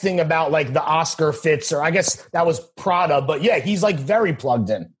like texting about like the Oscar fits, or I guess that was Prada. But yeah, he's like very plugged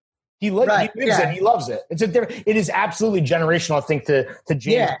in. He lives it. He loves it. It is absolutely generational. I think to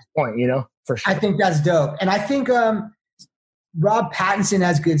James' point, for sure. I think that's dope, and I think Rob Pattinson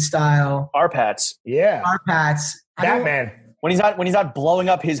has good style. Our Pats. Batman. When he's not blowing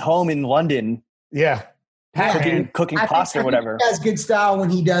up his home in London. Yeah. Cooking pasta or whatever. He has good style when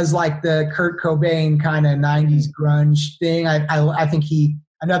he does like the Kurt Cobain kind of 90s grunge thing. I think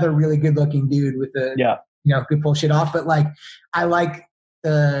another really good looking dude with could pull shit off. But like, I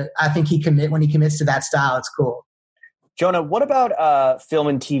think when he commits to that style, it's cool. Jonah, what about film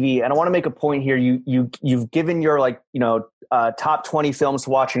and TV? And I want to make a point here. You've given your top 20 films to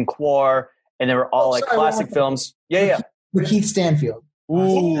watch in Quar, and they were all classic films. Yeah. With Keith Stanfield.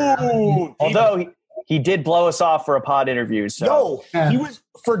 Ooh. Although he did blow us off for a pod interview. So he was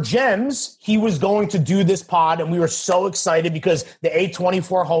for Gems. He was going to do this pod, and we were so excited because the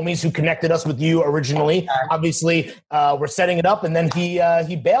A24 homies who connected us with you originally, obviously, were setting it up, and then he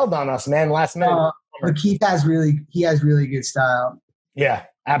bailed on us, man, last minute. But Keith has really good style. Yeah,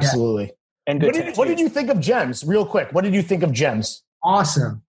 absolutely. Yeah. And good. What did you think of Gems? Real quick, what did you think of Gems?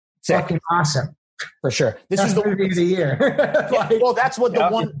 Awesome. Sick. Fucking awesome. For sure. This is the movie of the year. That's what the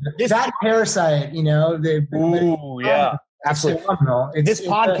one. That Parasite, absolutely. Phenomenal. This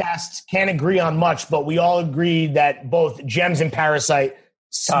podcast can't agree on much, but we all agree that both Gems and Parasite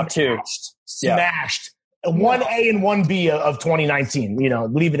top two smashed. 1A and 1B of 2019.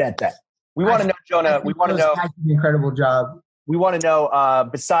 Leave it at that. We want to know, Jonah. We want to know. An incredible job. We want to know.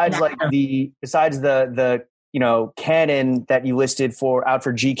 Besides the canon that you listed out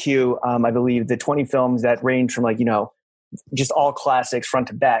for GQ, I believe the 20 films that range from just all classics front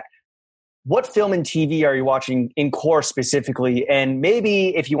to back. What film and TV are you watching in Core specifically? And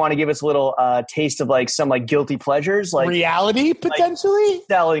maybe if you want to give us a little taste of some guilty pleasures, like reality potentially,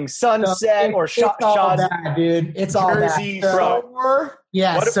 Selling Sunset or It's all that, dude. It's all Jersey that. Shore.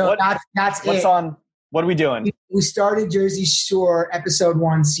 Yeah, that's what's it. on? What are we doing? We started Jersey Shore episode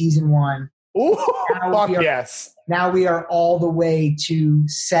 1, season 1. Ooh, yes. Now we are all the way to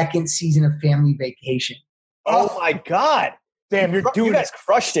second season of Family Vacation. Oh my God. Damn, you guys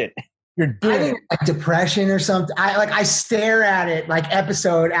crushed it. You're doing like depression or something. I stare at it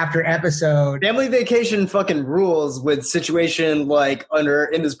episode after episode. Family Vacation fucking rules with situation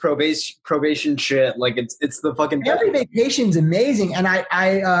in this probation shit. Like it's the fucking Family Vacation's amazing, and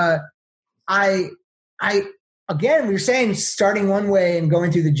I again, we were saying starting one way and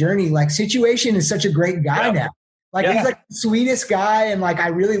going through the journey. Situation is such a great guy now. He's the sweetest guy, and I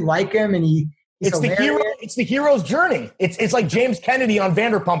really like him, and it's hilarious. The hero. It's the hero's journey. It's like James Kennedy on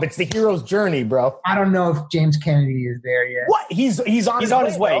Vanderpump. It's the hero's journey, bro. I don't know if James Kennedy is there yet. What? He's on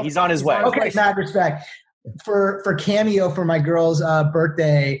his way. Bro. He's on his way. Okay, mad respect. For Cameo for my girl's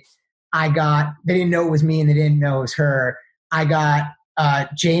birthday, they didn't know it was me and they didn't know it was her. I got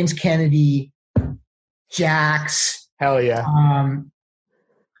James Kennedy, Jax. Hell yeah.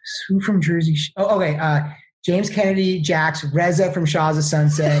 Who from Jersey? Okay. James Kennedy, Jax, Reza from Shaw's of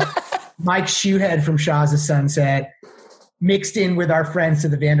Sunset. Mike Shoehead from Shaw's of Sunset, mixed in with our friends to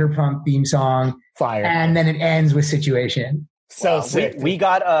the Vanderpump theme song, Fire. and then it ends with Situation. So sick. We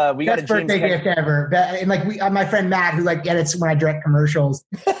got a Best James birthday gift ever. And like my friend Matt, who like edits when I direct commercials,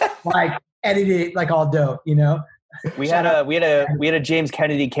 like edited it like all dope, you know. We had a James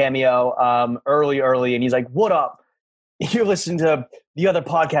Kennedy cameo early, and he's like, "What up? You listen to the other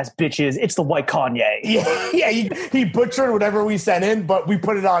podcast, bitches? It's the White Kanye." Yeah, he butchered whatever we sent in, but we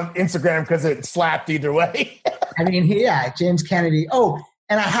put it on Instagram because it slapped either way. I mean, yeah, James Kennedy. Oh,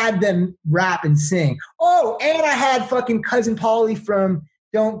 and I had them rap and sing. Oh, and I had fucking Cousin Pauly from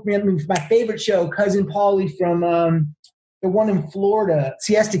my favorite show, Cousin Pauly from the one in Florida,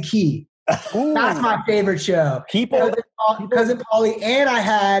 Siesta Key. Ooh. That's my favorite show. Cousin Pauly, and I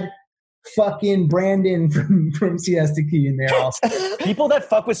had fucking Brandon from Siesta Key in there also. People that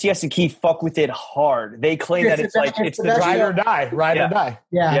fuck with Siesta Key fuck with it hard. They claim that it's the Ride or die.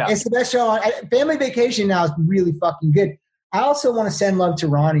 Yeah, it's the best show. Family Vacation now is really fucking good. I also want to send love to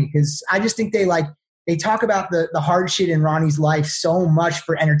Ronnie because I just think they talk about the hard shit in Ronnie's life so much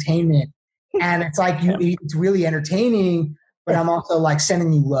for entertainment, and it's like it's really entertaining. But I'm also like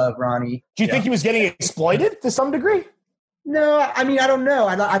sending you love, Ronnie. Do you think he was getting exploited to some degree? No, I mean I don't know.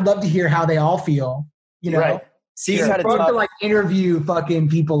 I'd love to hear how they all feel. You know, right. See, I'd love to like interview fucking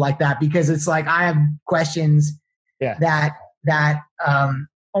people like that because it's like I have questions. Yeah. That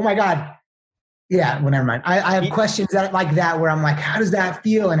oh my god. Yeah, well, never mind. I have questions that like that where I'm like, how does that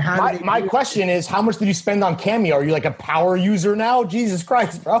feel? And how my question is, how much did you spend on Cameo? Are you like a power user now? Jesus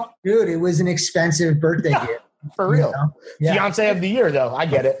Christ, bro. Dude, it was an expensive birthday gift. For real. You know? Yeah. Fiance of the year, though. I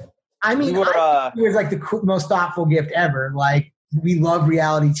get it. I mean, it was like the most thoughtful gift ever. Like, we love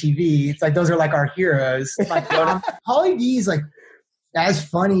reality TV. It's like, those are like our heroes. Like, Pauly D is like as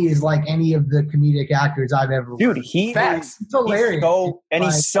funny as like any of the comedic actors I've ever Dude, worked. he's hilarious.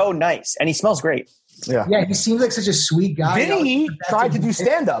 He's so nice. And he smells great. Yeah, he seems like such a sweet guy. Vinny tried to do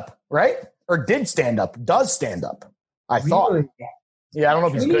stand-up, right? Or did stand-up. Does stand-up, I thought. Yeah, I don't know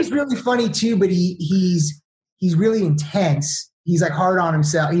if he's good. He's really funny, too, but he's really intense. He's like hard on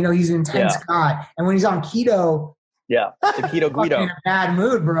himself. You know, he's an intense guy. And when he's on keto, the keto Guido. In a bad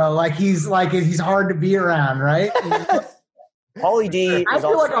mood, bro. Like he's hard to be around, right? Pauly D. I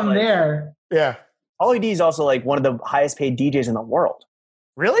feel like I'm there. Yeah. Pauly D is also like one of the highest paid DJs in the world.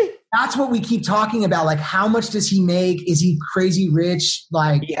 Really? That's what we keep talking about. Like, how much does he make? Is he crazy rich?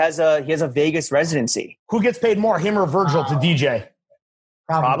 Like, he has a Vegas residency. Who gets paid more, him or Virgil to DJ?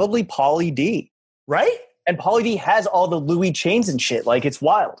 Probably Pauly D. Right? And Pauly D has all the Louis chains and shit. Like, it's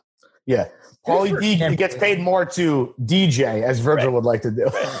wild. Yeah. Pauly D gets paid more to DJ, as Virgil would like to do.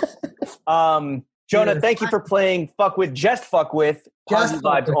 Jonah, thank you for playing Fuck With, Just Fuck With, positive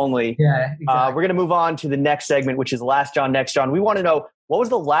vibes only. Yeah, exactly. We're going to move on to the next segment, which is Last John, Next John. We want to know, what was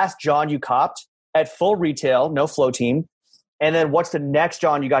the last John you copped at full retail, no flow team? And then what's the next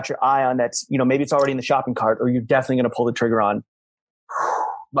John you got your eye on that's, maybe it's already in the shopping cart or you're definitely going to pull the trigger on?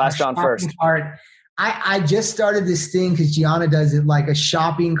 Last John first. I just started this thing because Gianna does it, like a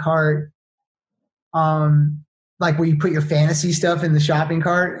shopping cart, like where you put your fantasy stuff in the shopping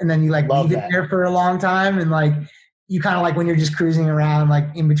cart and then you like leave it there for a long time, and like you kind of like when you're just cruising around like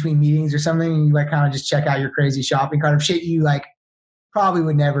in between meetings or something, and you like kind of just check out your crazy shopping cart of shit you like probably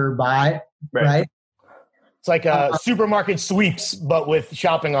would never buy, right? It's like a supermarket sweeps, but with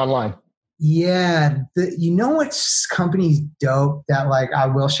shopping online. Yeah, you know what company's dope that like I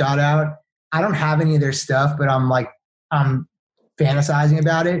will shout out? I don't have any of their stuff, but I'm fantasizing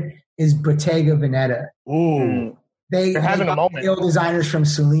about it. Is Bottega Veneta. Ooh. They're having a moment. The old designers from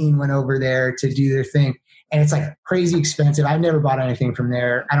Celine went over there to do their thing. And it's like crazy expensive. I've never bought anything from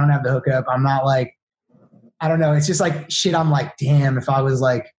there. I don't have the hookup. I'm not like, I don't know. It's just like shit. I'm like, damn, if I was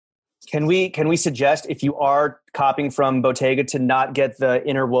like. Can we suggest if you are copying from Bottega to not get the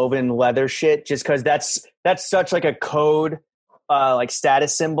interwoven leather shit, just because that's such like a code, like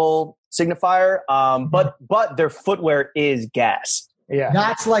status symbol signifier. But their footwear is gas. Yeah,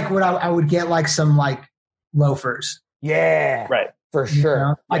 that's like what I would get, like some like loafers. Yeah, right, for sure. You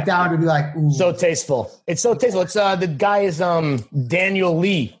know? Like that would be like ooh. So tasteful. It's so tasteful. It's the guy is Daniel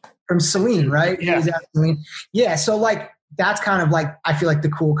Lee from Celine, right? Yeah, Celine. Yeah. So like that's kind of like I feel like the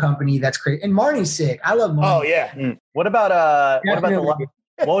cool company that's great. And Marnie's sick. I love Marnie. Oh yeah. What about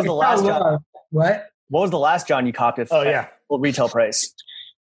what was the last John? What was the last John you copped at full retail price?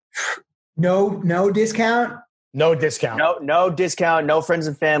 No discount. No discount. No discount. No friends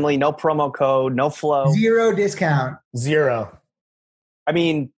and family. No promo code. No flow. 0 discount. 0. I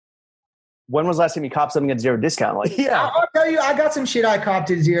mean, when was the last time you copped something at 0 discount? Like, yeah, I'll tell you, I got some shit I copped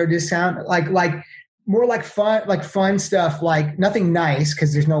at 0 discount. Like more like fun stuff. Like nothing nice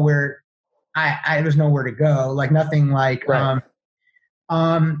because there's nowhere I there's nowhere to go. Like nothing like Right.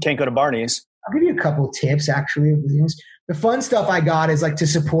 Can't go to Barney's. I'll give you a couple of tips actually. The fun stuff I got is like to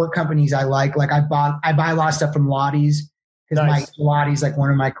support companies I like. Like I buy a lot of stuff from Lottie's because Nice. Lottie's like one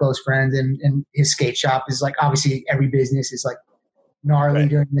of my close friends, and his skate shop is like obviously every business is like gnarly Right.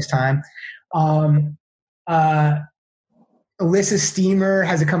 during this time. Alyssa Steamer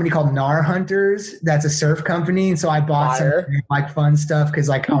has a company called Nar Hunters. That's a surf company, and so I bought Fire. some like fun stuff because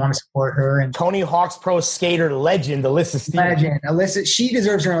like I want to support her and Tony Hawk's Pro Skater legend, Alyssa Steele. legend. Alyssa, she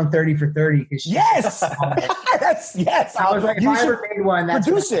deserves her own 30 for 30 because Yes. yes. I was like, if You I should ever made one, that's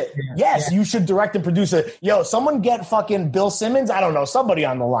produce what- it. yeah, Yes, yeah. you should direct and produce it. Yo, someone get fucking Bill Simmons. I don't know, somebody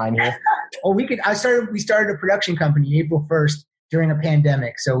on the line here. Well, we started a production company April 1st during a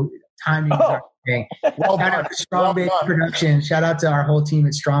pandemic. So timing is our thing. Well Shout done. out to Strong Well Baby done. Productions. Shout out to our whole team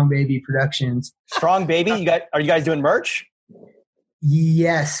at Strong Baby Productions. Strong Baby. Are you guys doing merch?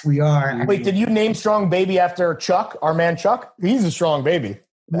 Yes, we are. Wait, did you name Strong Baby after Chuck, our man Chuck? He's a strong baby.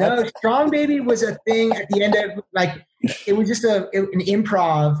 No, Strong Baby was a thing at the end of like it was just an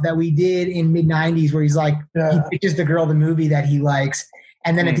improv that we did in mid '90s where he's like he pitches the girl the movie that he likes,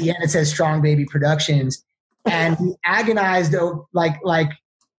 and then at the end it says Strong Baby Productions, and he agonized like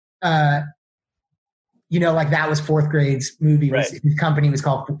that was fourth grade's movie. Right. His company was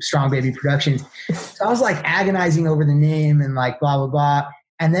called Strong Baby Productions, so I was like agonizing over the name and like blah blah blah,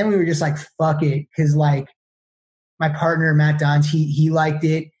 and then we were just like fuck it because like. My partner Matt Duns, he liked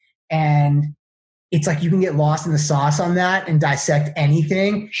it, and it's like you can get lost in the sauce on that and dissect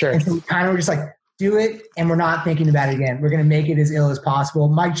anything. Sure. And so we kind of were just like, do it, and we're not thinking about it again. We're going to make it as ill as possible.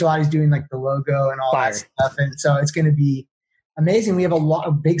 Mike Gelati's doing like the logo and all Fire. that stuff, and so it's going to be amazing. We have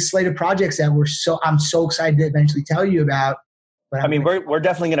a big slate of projects that I'm so excited to eventually tell you about. But I mean, we're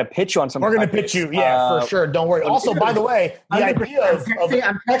definitely going to pitch you on some. We're going to pitch you. Yeah, for sure. Don't worry. Also, by the way, the idea of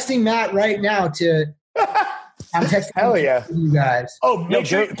I'm texting Matt right now to. I'm texting Hell yeah. you guys. Oh, make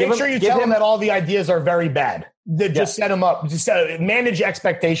sure you tell him that all the ideas are very bad. Just set them up. Just manage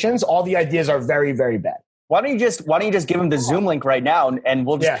expectations. All the ideas are very, very bad. Why don't you just give him the Zoom link right now, and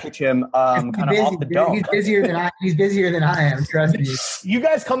we'll just pitch him kind of off the dome. He's busier than I am. Trust me. You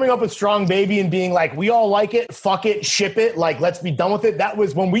guys coming up with Strong Baby and being like, we all like it, fuck it, ship it, like let's be done with it. That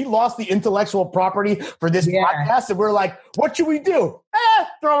was when we lost the intellectual property for this podcast, and we're like, what should we do?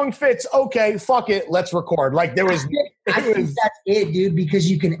 Throwing fits. Okay, fuck it, let's record. Like there was. I think that's it, dude. Because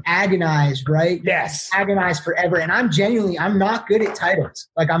you can agonize, right? Yes. Agonize forever, and I'm not good at titles.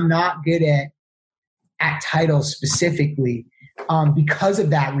 Like I'm not good at titles specifically because of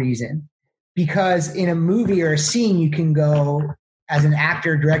that reason. Because in a movie or a scene, you can go as an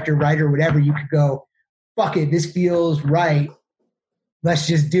actor, director, writer, whatever, you could go, fuck it, this feels right. Let's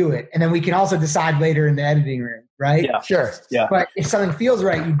just do it. And then we can also decide later in the editing room, right? Yeah. Sure. Yeah. But if something feels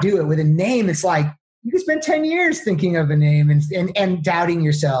right, you do it. With a name, it's like you could spend 10 years thinking of a name and doubting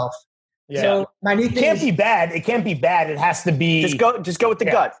yourself. Yeah. So my new It thing can't is be bad. It can't be bad. It has to be. Just go with the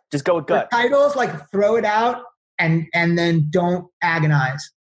gut. Just go with for gut. titles, like throw it out and then don't agonize.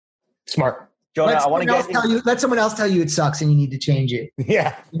 Smart. Jonah, Let I want to let someone else tell you it sucks and you need to change it.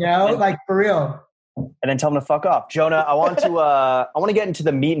 Yeah. You know, like for real. and then tell him to fuck off. Jonah, I want to get into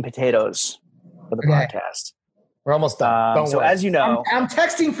the meat and potatoes of the Okay. podcast. We're almost done. Don't So worry. as you know, I'm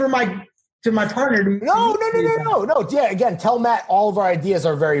texting to my partner. No. Yeah, again, tell Matt all of our ideas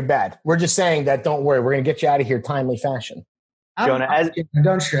are very bad. We're just saying that don't worry. We're going to get you out of here timely fashion. Jonah,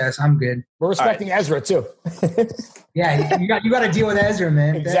 Don't stress. I'm good. We're respecting Ezra, too. Yeah, you got to deal with Ezra,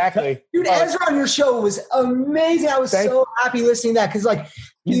 man. Exactly. Dude, Ezra on your show was amazing. I was so happy listening to that because, like,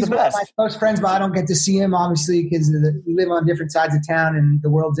 he's the one of best. my close friends, but I don't get to see him, obviously, because we live on different sides of town and the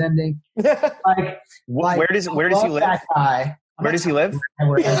world's ending. Like, where does he live? That guy. Where does he live?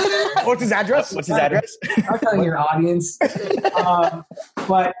 What's his address? What's his address? I'm telling your audience.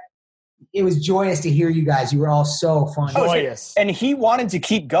 But it was joyous to hear you guys. You were all so fun. Joyous. And he wanted to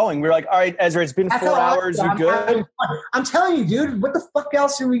keep going. We were like, all right, Ezra, it's been 4 hours. You good? I'm telling you, dude. What the fuck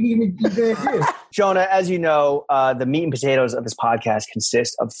else are we going to do? Jonah, as you know, the meat and potatoes of this podcast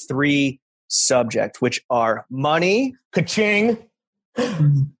consist of 3 subjects, which are money. Ka-ching.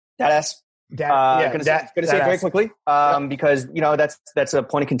 That's gonna say it very quickly because that's a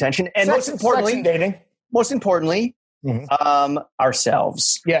point of contention, and Sex and dating. most importantly,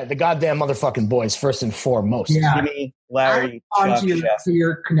 ourselves. Yeah, the goddamn motherfucking boys first and foremost. Yeah. Jimmy, Larry, On Chuck, to Jeff.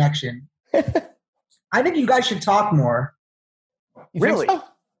 your connection. I think you guys should talk more. You think Really? so?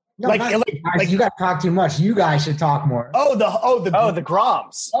 No, Like- not like- you guys. like- You guys talk too much. You guys should talk more. Oh, the The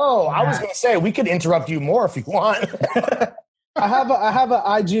Groms. I was going to say we could interrupt you more if you want. I have a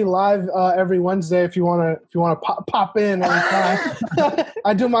IG live every Wednesday. If you wanna pop in anytime.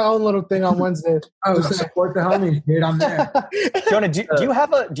 I do my own little thing on Wednesdays. Oh, support the homies, dude. I'm there. Jonah, do you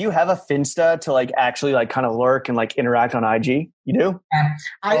have a Finsta to like actually like kind of lurk and like interact on IG? You do?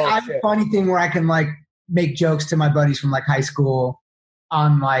 I have a funny thing where I can like make jokes to my buddies from like high school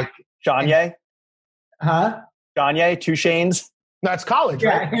on like Janye? Janye, Two Shanes? That's college,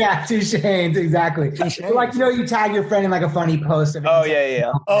 right? Yeah, two Shanes, exactly. So, like, you tag your friend in like a funny post. Oh,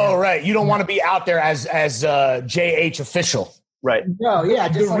 yeah. Oh, right. You don't want to be out there as JH official. Right. No, yeah.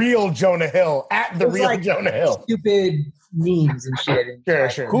 The like, real Jonah Hill, at the real like Jonah Hill. Stupid memes and shit.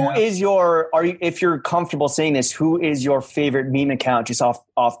 Sure. Who is if you're comfortable saying this, who is your favorite meme account just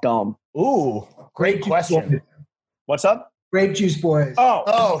off dome? Ooh, great question. What's up? Grape Juice Boys.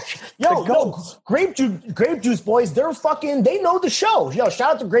 Grape Juice Boys, they know the show. Yo,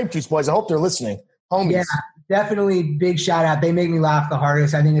 shout out to Grape Juice Boys. I hope they're listening. Homies. Yeah, definitely big shout out. They make me laugh the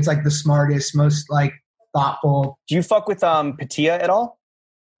hardest. I think it's like the smartest, most like thoughtful. Do you fuck with Patia at all?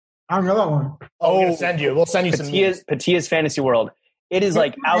 I don't know that one. We'll send you some memes. Patia's Fantasy World. It is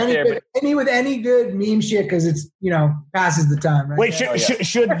like out there. But with any good meme shit because it's, passes the time. Right? Wait,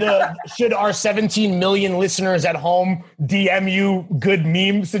 should our 17 million listeners at home DM you good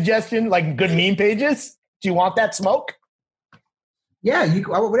meme suggestion, like good meme pages? Do you want that smoke? Yeah,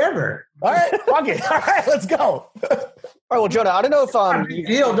 whatever. All right, fuck it. All right, let's go. all right, well, Jonah, I don't know if big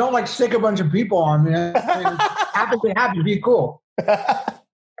deal. Don't like stick a bunch of people on me. Happy, be cool.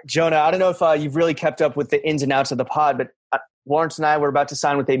 Jonah, I don't know if you've really kept up with the ins and outs of the pod, but Lawrence and I were about to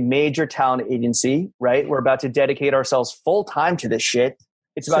sign with a major talent agency, right? We're about to dedicate ourselves full time to this shit.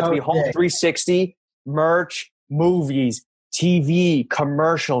 It's about to be Home 360, merch, movies, TV,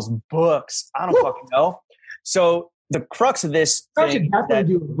 commercials, books. I don't fucking know. So the crux of this I should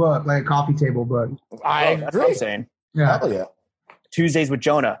definitely do a book, like a coffee table book. That's what I'm saying. Yeah. Hell yeah. Tuesdays with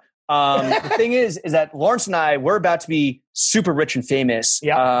Jonah. The thing is that Lawrence and I, we're about to be super rich and famous.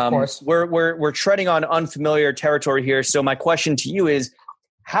 Yeah, of course. We're treading on unfamiliar territory here. So my question to you is,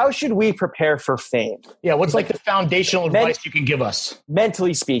 how should we prepare for fame? Yeah, what's like the foundational advice you can give us?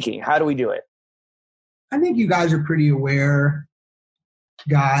 Mentally speaking, how do we do it? I think you guys are pretty aware,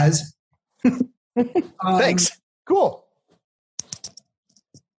 guys. Thanks. Cool.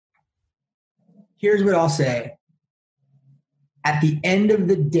 Here's what I'll say. At the end of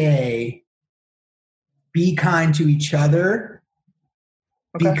the day, be kind to each other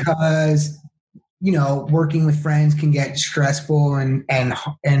because, working with friends can get stressful and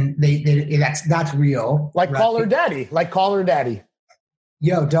that's real. Like call her daddy.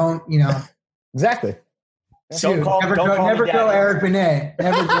 Yo, don't, Exactly. Dude, never go Eric Benet.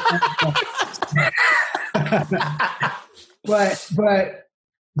 Never go but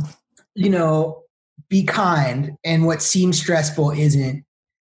be kind, and what seems stressful isn't,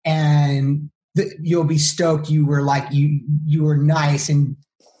 and you'll be stoked you were nice, and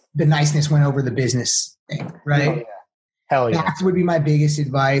the niceness went over the business thing, right? Hell yeah. That would be my biggest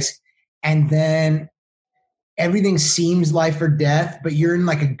advice. And then everything seems life or death, but you're in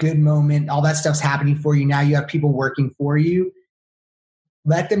like a good moment. All that stuff's happening for you. Now you have people working for you.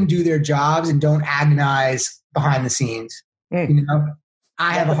 Let them do their jobs and don't agonize behind the scenes. I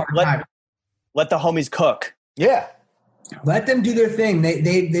have a hard time. Let the homies cook. Yeah. Let them do their thing.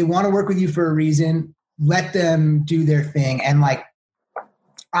 They want to work with you for a reason. Let them do their thing. And like,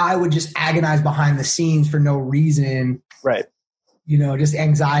 I would just agonize behind the scenes for no reason. Right. Just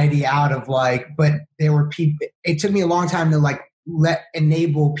anxiety out of like, but there were people, it took me a long time to like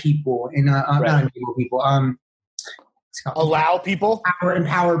enable people and not enable people. Allow people?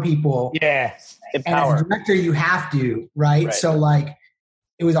 Empower people. Yeah. Empower. And as a director, you have to, right? So like,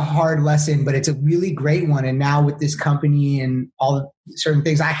 it was a hard lesson, but it's a really great one. And now with this company and all the certain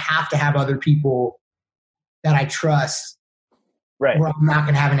things, I have to have other people that I trust. Right. Where I'm not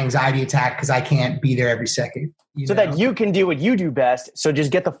going to have an anxiety attack because I can't be there every second. That you can do what you do best. So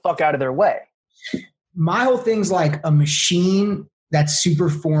just get the fuck out of their way. My whole thing's like a machine that's super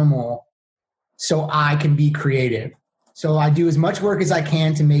formal so I can be creative. So I do as much work as I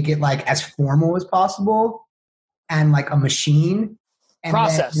can to make it like as formal as possible and like a machine. And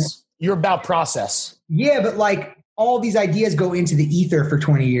process. You're about process. Yeah, but like all these ideas go into the ether for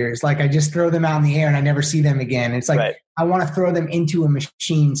 20 years. Like I just throw them out in the air and I never see them again. It's like I want to throw them into a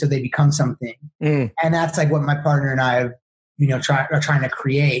machine so they become something. And that's like what my partner and I are trying to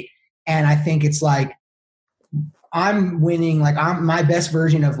create. And I think it's like I'm winning, like I'm my best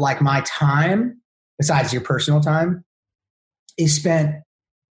version of like my time, besides your personal time, is spent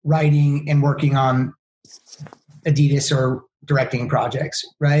writing and working on Adidas or directing projects,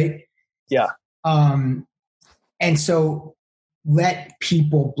 right? Yeah. And so let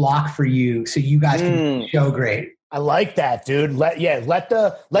people block for you so you guys can show great. I like that, dude. Let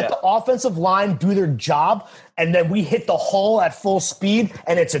the offensive line do their job, and then we hit the hole at full speed,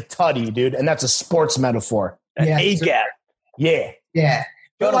 and it's a tutty, dude. And that's a sports metaphor. Yeah, A-gap. Yeah. Yeah.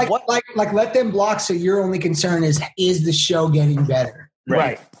 But Jonah, like let them block so your only concern is the show getting better?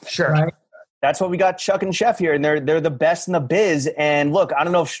 Right. Sure. Right? That's what we got Chuck and Chef here, and they're the best in the biz. And look, I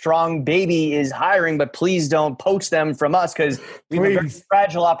don't know if Strong Baby is hiring, but please don't poach them from us because we have a very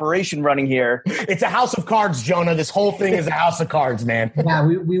fragile operation running here. It's a house of cards, Jonah. This whole thing is a house of cards, man. Yeah,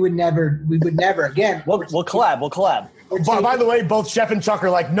 we would never again. We'll collab. By the way, both Chef and Chuck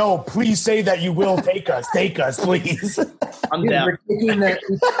are like, no, please say that you will take us. Take us, please. I'm down.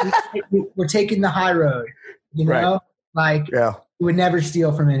 We're taking the high road, you know? Right. Like, we would never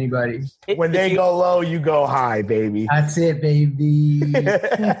steal from anybody. When they go low, you go high, baby. That's it, baby.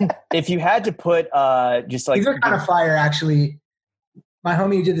 If you had to put just like these are kind of fire, actually. My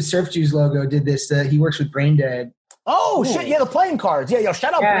homie who did the Surf Juice logo did this. He works with Brain Dead. Oh, shit. Yeah, the playing cards. Yeah, yo,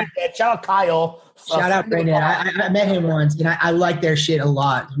 shout out Brain Dead. Shout out Kyle. Shout out Brain Dead. I met him once, and I like their shit a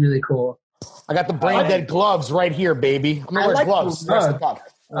lot. It's really cool. I got the Brain Dead gloves right here, baby. I'm going to wear gloves.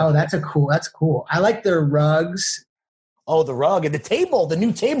 Oh, that's cool. I like their rugs. Oh, the rug and the table. The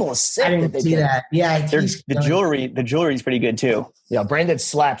new table is sick. I didn't see that. Yeah, the jewelry is pretty good too. Yeah, Brain Dead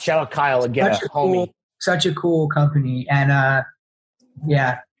slap. Shout out Kyle again, homie. Such a cool company, and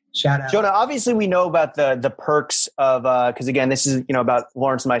yeah. Shout out. Jonah, obviously we know about the perks of because again, this is about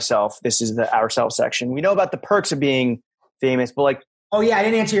Lawrence and myself. This is the ourselves section. We know about the perks of being famous, but like, oh yeah, I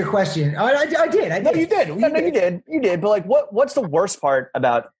didn't answer your question. Oh, I did. No, you did. You did. But like, what's the worst part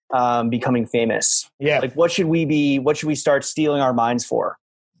about becoming famous? Yeah, like what should we start stealing our minds for?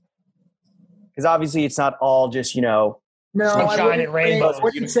 Because obviously it's not all just No, sunshine and rainbows. I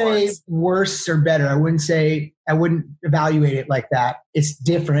wouldn't say worse or better. I wouldn't evaluate it like that. It's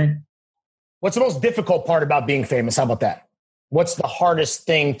different. What's the most difficult part about being famous? How about that? What's the hardest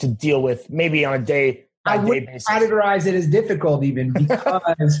thing to deal with maybe on a day-by-day basis? I would categorize it as difficult even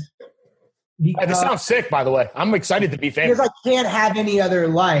because this sounds sick, by the way. I'm excited to be famous. Because I can't have any other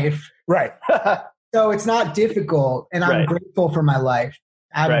life. Right. So it's not difficult, and I'm grateful for my life.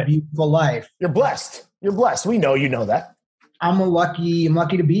 I have a beautiful life. You're blessed. We know you know that. I'm lucky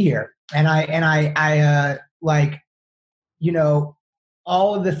to be here. And I like,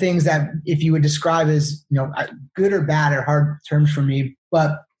 all of the things that if you would describe as, good or bad are hard terms for me,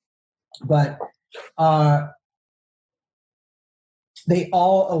 but they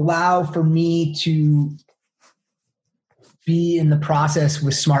all allow for me to be in the process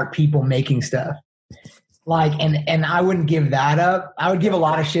with smart people making stuff. Like, and I wouldn't give that up. I would give a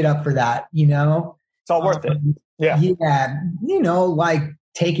lot of shit up for that, It's all worth it. Yeah. Yeah. Like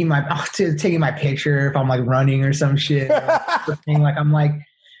taking my picture if I'm like running or some shit. Like I'm like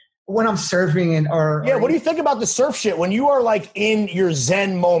when I'm surfing what do you think about the surf shit when you are like in your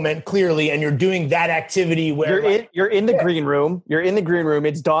Zen moment clearly and you're doing that activity where you're in the green room. You're in the green room.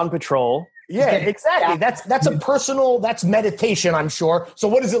 It's dawn patrol. Yeah, exactly. That's a personal, that's meditation, I'm sure. So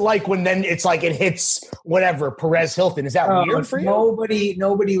what is it like when then it's like it hits whatever, Perez Hilton? Is that weird for you?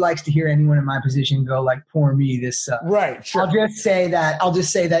 Nobody likes to hear anyone in my position go like, poor me, this sucks. Right, sure. I'll just say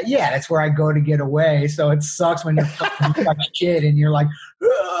that, yeah, that's where I go to get away. So it sucks when you're fucking like shit and you're like,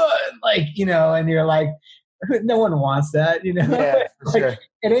 and you're like, no one wants that, Yeah, for like, sure.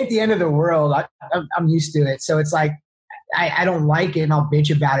 It ain't the end of the world. I'm used to it. So it's like, I don't like it and I'll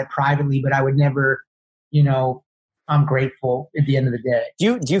bitch about it privately, but I would never, I'm grateful at the end of the day.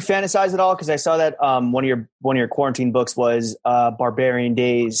 Do you fantasize at all? Because I saw that one of your quarantine books was Barbarian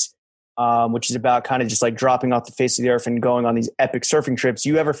Days, which is about kind of just like dropping off the face of the earth and going on these epic surfing trips. Do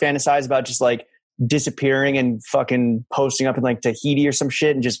you ever fantasize about just like disappearing and fucking posting up in like Tahiti or some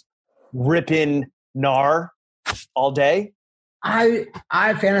shit and just ripping gnar all day? I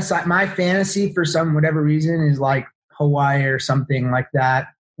fantasize. My fantasy for whatever reason is like Hawaii or something like that,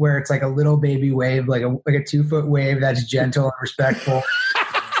 where it's like a little baby wave, like a 2-foot wave that's gentle and respectful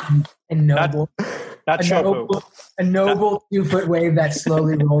and noble. Not a noble 2-foot wave that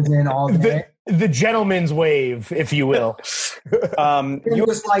slowly rolls in all day. The gentleman's wave, if you will. And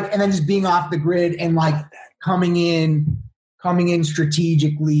then just being off the grid and like coming in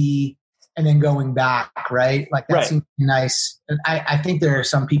strategically and then going back, right? Like that seems nice. And I think there are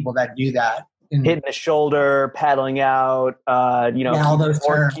some people that do that. Hitting the shoulder, paddling out, all those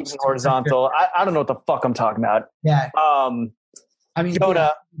terms. Keeping horizontal. I don't know what the fuck I'm talking about. Yeah.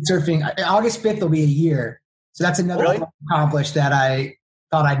 Jonah, surfing. August 5th will be a year, so that's another thing accomplished that I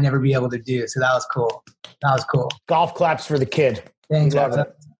thought I'd never be able to do. So that was cool. Golf claps for the kid. Thanks. Love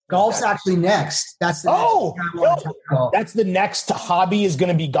it. Golf's actually next. That's the Oh, next thing I want to tackle. that's the next hobby is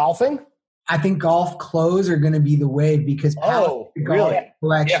going to be golfing. I think golf clothes are going to be the wave because the golf really?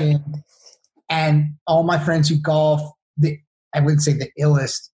 collection and all my friends who golf, I wouldn't say the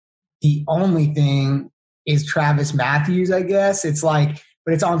illest. The only thing is Travis Matthews, I guess. It's like,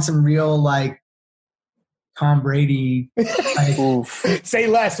 but it's on some real like Tom Brady. Like, Say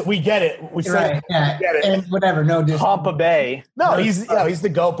less. We get it. We right, yeah. get it. And whatever. No, Tampa Bay. No, he's the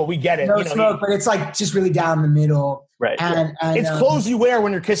GOAT, but we get it. no You know, smoke, but it's like just really down the middle. Right. And it's clothes you wear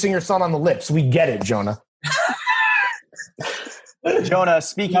when you're kissing your son on the lips. We get it, Jonah. Jonah,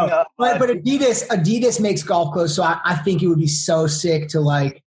 speaking of, but Adidas makes golf clothes, so I think it would be so sick to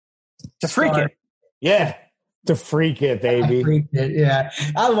like to freak it. Yeah. To freak it, baby. Freak it, yeah.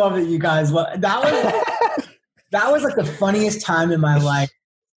 I love that you guys that was like the funniest time in my life,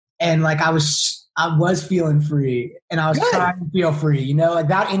 and like I was feeling free, and I was trying to feel free. You know, like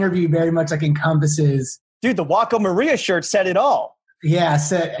that interview very much like encompasses. Dude, the Waco Maria shirt said it all. Yeah,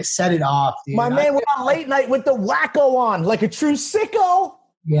 set it off, dude. My man went on late night with the wacko on, like a true sicko.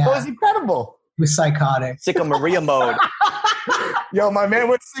 Yeah, That was incredible. It was psychotic. Sicko Maria mode. Yo, my man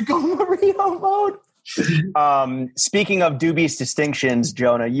went sicko Maria mode. Speaking of dubious distinctions,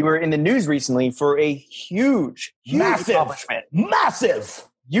 Jonah, you were in the news recently for a huge accomplishment. Massive.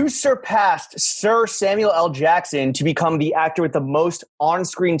 You surpassed Sir Samuel L. Jackson to become the actor with the most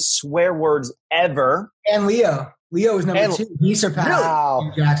on-screen swear words ever. And Leo was number 2. He surpassed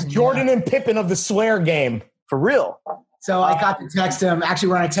Wow. Jackson. Jordan and Pippen of the swear game. For real. So I got to text him. Actually,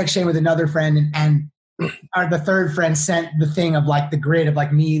 when I text Shane with another friend, and the third friend sent the thing of like the grid of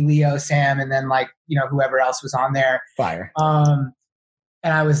like me, Leo, Sam, and then like, you know, whoever else was on there. Fire. And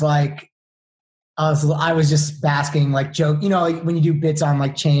I was like, I was just basking, like joke, you know, like when you do bits on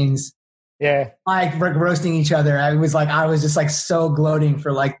like chains, Yeah. like roasting each other. I was just like so gloating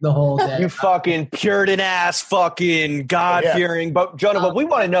for like the whole day. You fucking Puritan ass, fucking God-fearing. But Jonah, what we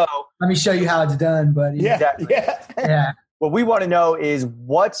want to know. Let me show you how it's done, buddy. Yeah. Exactly. Yeah. What we want to know is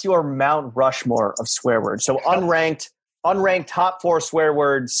what's your Mount Rushmore of swear words? So unranked top 4 swear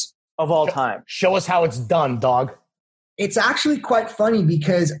words of all time. Show us how it's done, dog. It's actually quite funny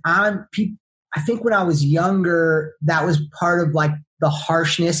because I think when I was younger, that was part of like the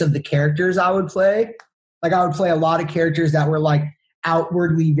harshness of the characters I would play. Like I would play a lot of characters that were like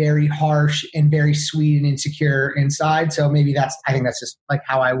outwardly very harsh and very sweet and insecure inside. So maybe I think that's just like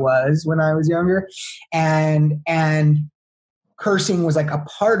how I was when I was younger. And cursing was like a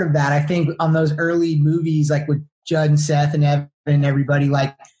part of that. I think on those early movies, like with Judd and Seth and Evan and everybody,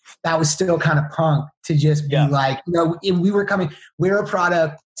 like that was still kind of punk to just be like, you know, we're a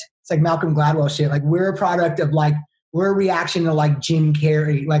product. It's like Malcolm Gladwell shit. Like we're a product of like, we're a reaction to like Jim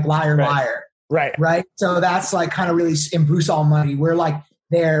Carrey, like Liar, Liar. Right. So that's like kind of really, and Bruce Almighty, we're like,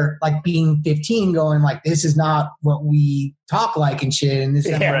 they're like being 15 going like, this is not what we talk like and shit. And this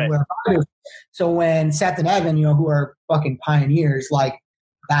is what we're about. So when Seth and Evan, you know, who are fucking pioneers, like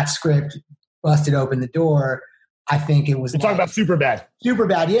that script busted open the door. I think it was. You're talking about Superbad.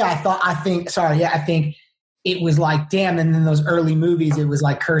 Superbad. Yeah. I think it was like, damn. And then those early movies, it was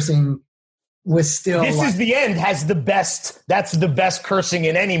like cursing was still. This like, Is the End has the best. That's the best cursing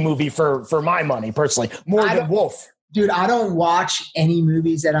in any movie for my money, personally. More than Wolf. Dude, I don't watch any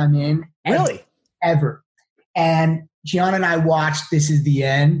movies that I'm in. Really? Ever. And Gianna and I watched This Is the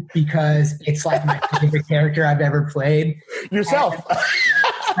End because it's like my favorite character I've ever played. Yourself.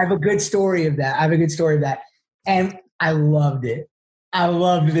 I have a good story of that. And I loved it. I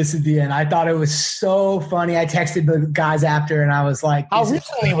loved This Is the End. I thought it was so funny. I texted the guys after and I was like, how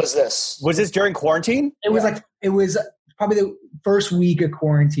recently was this? Was this during quarantine? It was probably the first week of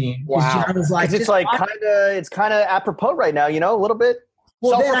quarantine. Wow. Was like, it's like it's kind of apropos right now, you know, a little bit.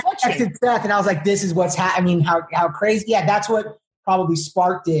 Well, then I texted Seth and I was like, this is what's happening. How crazy. Yeah, that's what probably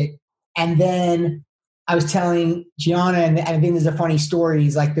sparked it. And then I was telling Gianna, and I think there's a funny story.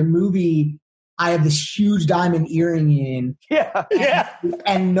 He's like, the movie, I have this huge diamond earring in. Yeah.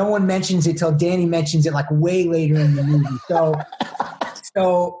 And no one mentions it till Danny mentions it like way later in the movie. So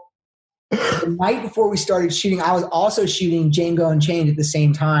the night before we started shooting, I was also shooting Django Unchained at the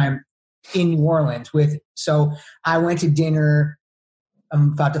same time in New Orleans so I went to dinner.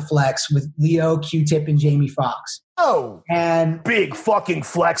 I'm about to flex with Leo, Q-Tip, and Jamie Foxx. Oh, and big fucking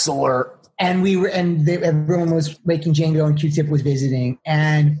flex alert! And everyone was making Django, and Q-Tip was visiting,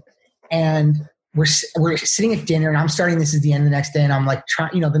 and we're sitting at dinner, and I'm starting This Is the End the next day, and I'm like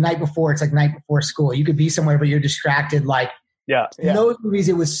trying, you know, the night before, it's like night before school. You could be somewhere, but you're distracted. Like, in those movies,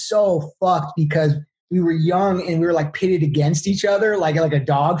 it was so fucked because we were young and we were like pitted against each other, like a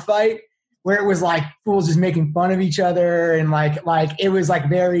dog fight. where it was like fools just making fun of each other and like it was like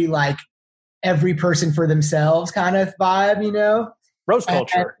very like every person for themselves kind of vibe, you know? Roast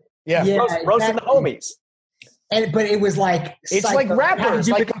culture. Roasting the homies. But it was like it's like rappers,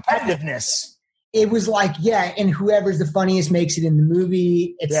 like competitiveness. It was like, and whoever's the funniest makes it in the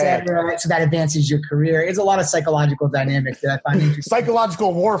movie, etc. So that advances your career. It's a lot of psychological dynamics that I find interesting.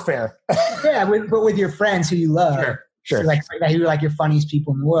 Psychological warfare. But with your friends who you love. Sure. So like who are like your funniest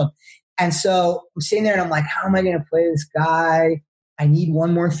people in the world. And so I'm sitting there and I'm like, how am I going to play this guy? I need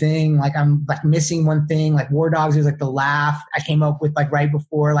one more thing. Like I'm like missing one thing. Like War Dogs is like the laugh I came up with like right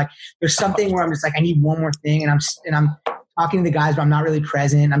before. Like there's something where I'm just like, I need one more thing. And I'm talking to the guys, but I'm not really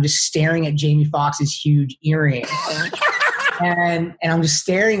present. I'm just staring at Jamie Foxx's huge earring. and I'm just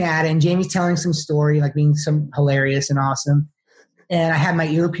staring at it. And Jamie's telling some story, like being some hilarious and awesome. And I had my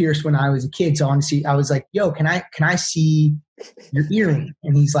ear pierced when I was a kid. So I was like, yo, can I see your earring?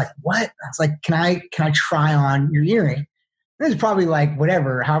 And he's like, what? I was like, can I try on your earring? And it was probably like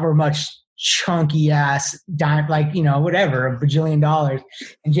whatever, however much chunky ass dime, like, you know, whatever, $1 bajillion.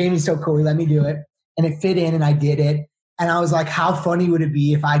 And Jamie's so cool. He let me do it. And it fit in and I did it. And I was like, how funny would it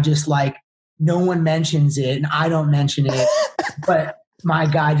be if I just like, no one mentions it and I don't mention it, but my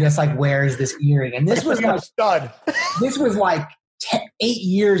guy just like wears this earring. And this was like, stud. This was like 8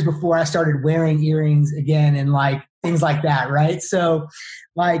 years before I started wearing earrings again and like things like that. Right. So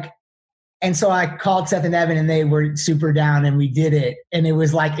like, and so I called Seth and Evan and they were super down and we did it. And it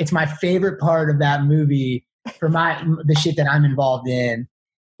was like, it's my favorite part of that movie for the shit that I'm involved in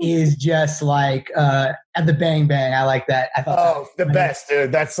is just like, at the Bang Bang. I like that. I thought the best,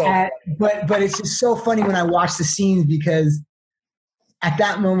 dude. That's so but it's just so funny when I watch the scenes because at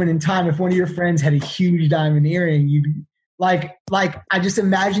that moment in time, if one of your friends had a huge diamond earring, you'd like I just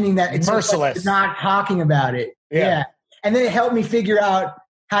imagining that it's merciless. Like not talking about it. Yeah. And then it helped me figure out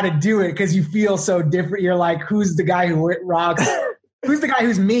how to do it because you feel so different. You're like, who's the guy who rocks? Who's the guy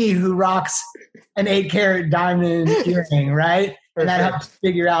who's me who rocks an 8-carat diamond earring, right? And that helps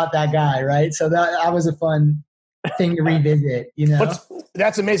figure out that guy, right? So that was a fun thing to revisit, you know?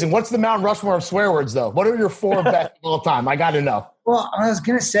 That's amazing. What's the Mount Rushmore of swear words, though? What are your 4 best of all time? I got to know. Well, I was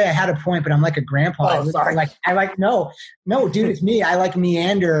going to say I had a point, but I'm like a grandpa. Sorry. No, dude, it's me. I like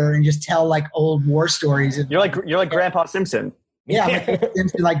meander and just tell like old war stories. You're like Grandpa Simpson. Yeah,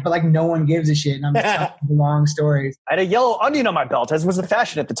 but no one gives a shit. And I'm just telling the long stories. I had a yellow onion on my belt, as was the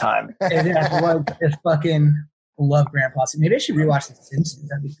fashion at the time. It's fucking love Grandpa. Maybe I should rewatch The Simpsons.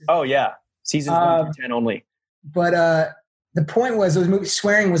 That'd be good. Oh yeah, seasons 1 through 10 only. But the point was, those movies,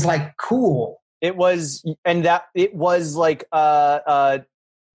 swearing was like cool. It was, and that it was like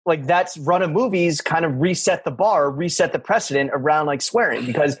that's run of movies kind of reset the bar, reset the precedent around like swearing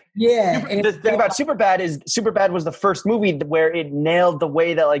because the thing about Superbad was the first movie where it nailed the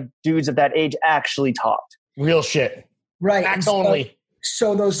way that like dudes of that age actually talked. Real shit. Right. Facts only.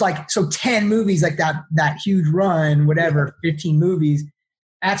 So those 10 movies, like that huge run, whatever, 15 movies,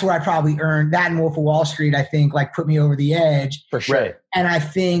 that's where I probably earned that, and Wolf of Wall Street, I think, like put me over the edge. For sure. Right. And I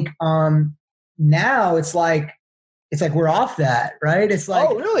think now it's like we're off that, right? It's like,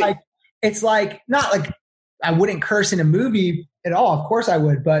 oh, really? It's like, not like I wouldn't curse in a movie at all. Of course I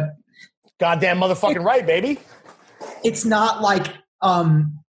would, but goddamn motherfucking right, baby. It's not like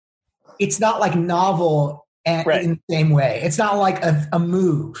novel in the same way. It's not like a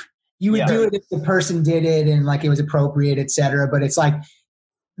move. You would do it if the person did it and like it was appropriate, etc. But it's like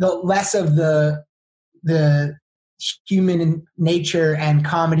the less of the human nature and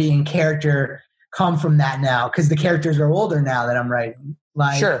comedy and character come from that now because the characters are older now that I'm writing.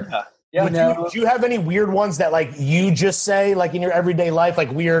 Like, sure. Yeah. Do you have any weird ones that like you just say like in your everyday life,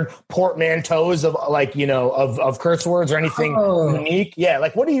 like weird portmanteaus of like, you know, of curse words or anything unique? Yeah.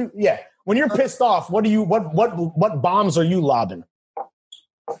 Like what do you, when you're pissed off, what bombs are you lobbing?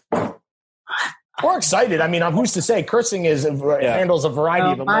 Or excited. I mean, who's to say cursing handles a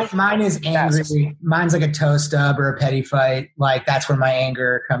variety of emotions. Mine is angry. Mine's like a toe stub or a petty fight. Like that's where my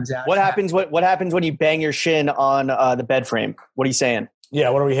anger comes out. What happens when you bang your shin on the bed frame? What are you saying? Yeah,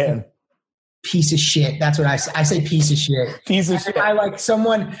 what are we hitting? Piece of shit. That's what I say. I say piece of shit. Piece of shit. I like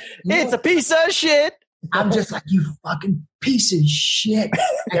someone. It's a piece of shit. I'm just like, you fucking piece of shit.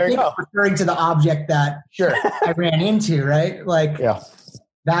 There you go. Referring to the object that I ran into, right? Like,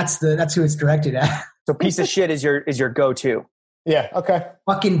 that's who it's directed at. So piece of shit is your go-to. Yeah. Okay. You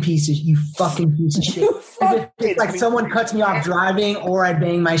fucking piece of shit. It's like someone cuts me off driving or I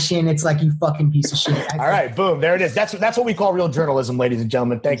bang my shin. It's like, you fucking piece of shit. All right. Boom. There it is. That's what we call real journalism, ladies and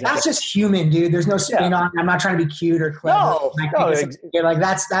gentlemen. Thank you. That's just human, dude. There's no spin on it. I'm not trying to be cute or clever. No.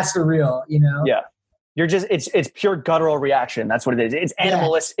 That's the real, you know? Yeah. You're just it's pure guttural reaction. That's what it is. It's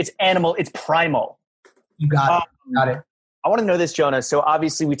animalist. It's animal. It's primal. You got it. Got it. I want to know this, Jonah. So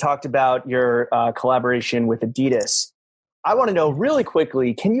obviously we talked about your collaboration with Adidas. I want to know really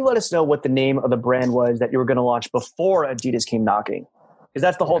quickly, can you let us know what the name of the brand was that you were going to launch before Adidas came knocking? Because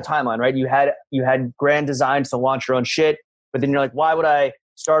that's the whole timeline, right? You had grand designs to launch your own shit, but then you're like, why would I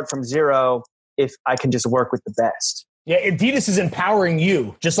start from zero if I can just work with the best? Yeah, Adidas is empowering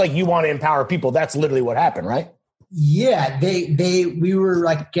you, just like you want to empower people. That's literally what happened, right? Yeah, we were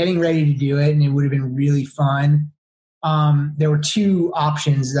like getting ready to do it, and it would have been really fun. There were two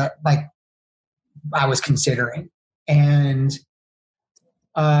options that like I was considering, and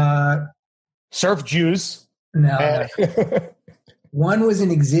Surf Jews. No. One was an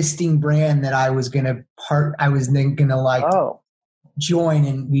existing brand that I was gonna join,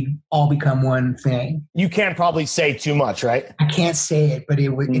 and we'd all become one thing. You can't probably say too much, right? I can't say it, but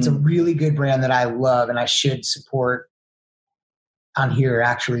it's a really good brand that I love and I should support on here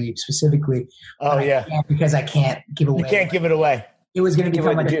actually specifically. Oh yeah, because I can't give away. You can't give it away. It was going to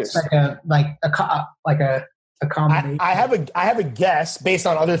become like a combination. I have a guess based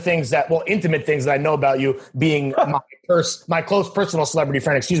on other things intimate things that I know about you, being my close personal celebrity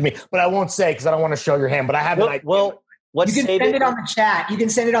friend. Excuse me, but I won't say because I don't want to show your hand. But I have an idea. Well, let's you can send it on the chat. You can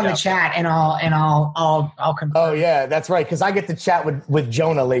send it on the chat, and I'll confirm. Oh yeah, that's right. Because I get to chat with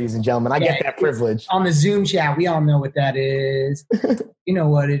Jonah, ladies and gentlemen. I get that privilege on the Zoom chat. We all know what that is. You know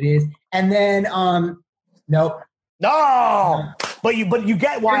what it is. And then nope. No, but you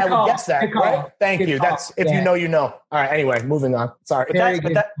get why I would guess that, right? Thank you. That's if you know, you know. All right. Anyway, moving on. Sorry.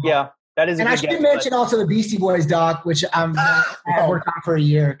 That is. And I should mention also the Beastie Boys doc, which I worked on for a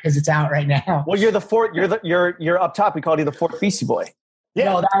year because it's out right now. Well, you're the fourth. You're up top. We called you the fourth Beastie Boy. Yeah,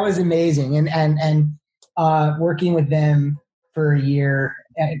 no, that was amazing, and working with them for a year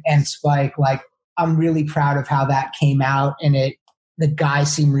and Spike, like I'm really proud of how that came out, and the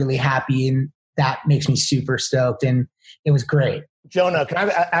guys seem really happy, and that makes me super stoked, and it was great. Jonah, can I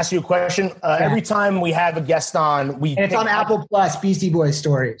ask you a question? Every time we have a guest on, it's on Apple Plus, Beastie Boys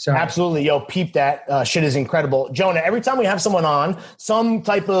story. So absolutely, peep that. Shit is incredible. Jonah, every time we have someone on, some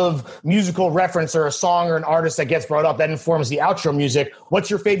type of musical reference or a song or an artist that gets brought up, that informs the outro music. What's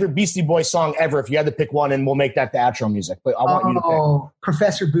your favorite Beastie Boys song ever? If you had to pick one, and we'll make that the outro music. But I want you to pick.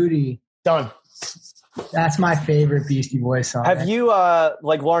 Professor Booty. Done. That's my favorite Beastie Boys song. Have you,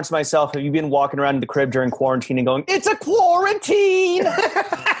 like Lawrence and myself, have you been walking around the crib during quarantine and going, "It's a quarantine"?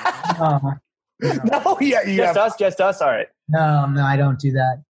 No, yeah, just us. All right. No, I don't do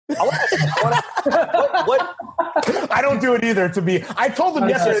that. What? I don't do it either. I told them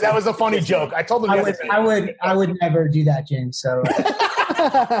yesterday that was a funny joke. I told them yesterday. I would never do that, James. So.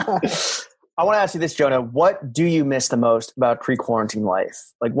 I want to ask you this, Jonah. What do you miss the most about pre-quarantine life?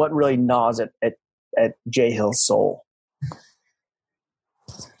 Like, what really gnaws at Jay Hill's soul?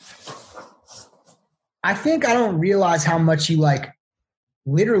 I think I don't realize how much you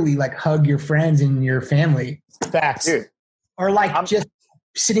literally hug your friends and your family. Facts. Dude. Or just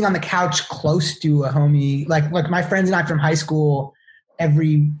sitting on the couch close to a homie. Like my friends and I from high school,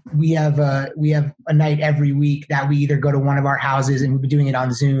 we have a night every week that we either go to one of our houses, and we've been doing it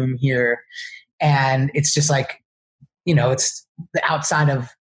on Zoom here. And it's just it's the outside of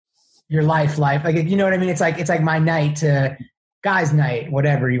your life. Like, you know what I mean? It's like my night to guys' night,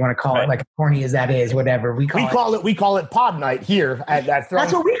 whatever you want to call it, like corny as that is, whatever we call it pod night here at Throne.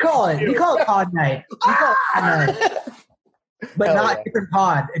 That's what we call it. We call it pod night. But not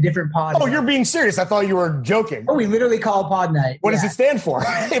a different pod. Oh, you're being serious. I thought you were joking. Oh, we literally call it pod night. What does it stand for?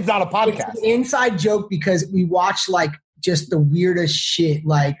 If not a podcast. It's an inside joke because we watch just the weirdest shit,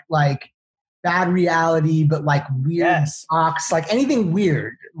 like Bad Reality, but weird box, anything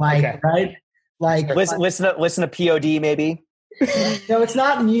weird, right? Listen to POD maybe. No, it's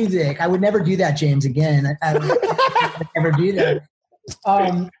not music. I would never do that, James. Again, I would never do that.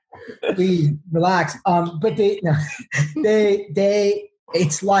 Please relax. But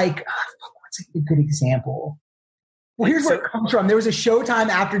it's what's a good example? Well, here's where it comes from. There was a Showtime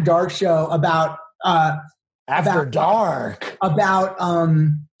After Dark show about what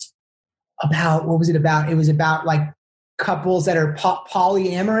was it about? It was about couples that are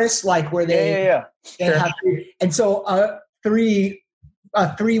polyamorous, where they have, and so a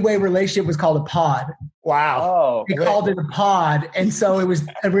three-way relationship was called a pod. Wow. Oh, they called it a pod, and so it was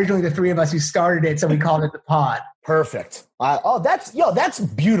originally the three of us who started it, so we called it the pod. Perfect. That's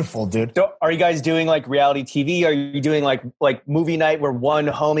beautiful, dude. So are you guys doing reality TV? Are you doing like movie night where one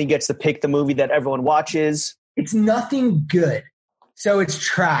homie gets to pick the movie that everyone watches? It's nothing good, so it's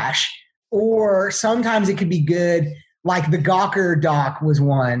trash. Or sometimes it could be good, like the Gawker doc was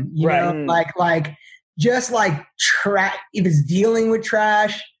one. You know, like just like if it's dealing with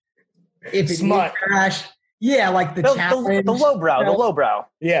trash, if it's Smut. trash, yeah, like the challenge, the lowbrow.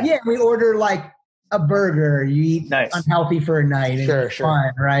 Yeah. Yeah, we order like a burger. You eat unhealthy for a night. And Sure, it's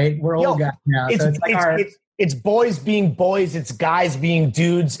fun, right? We're old guys now, so it's like it's boys being boys. It's guys being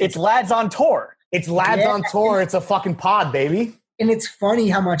dudes. It's lads on tour. It's lads on tour. It's a fucking pod, baby. And it's funny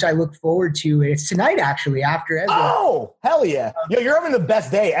how much I look forward to it. It's tonight, actually, after Ezra. Oh, hell yeah. Yo, you're having the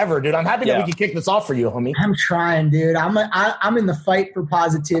best day ever, dude. I'm happy that we can kick this off for you, homie. I'm trying, dude. I'm in the fight for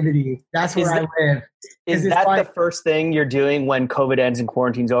positivity. That's where I live. Is that the first thing you're doing when COVID ends and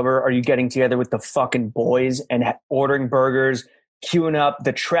quarantine's over? Are you getting together with the fucking boys and ordering burgers, queuing up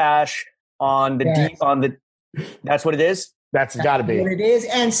the trash on the that's what it is? That's gotta be what it is.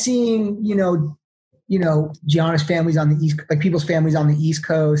 And seeing, Gianna's families on the East, like people's families on the East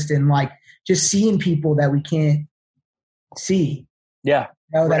Coast, and like just seeing people that we can't see. Yeah.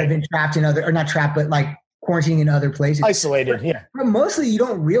 That have been trapped in or not trapped, but like quarantining in other places. Isolated, yeah. But mostly you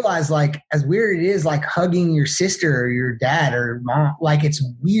don't realize, like, as weird it is, like hugging your sister or your dad or mom, like it's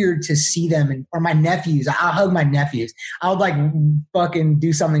weird to see them or my nephews. I'll hug my nephews. I'll like fucking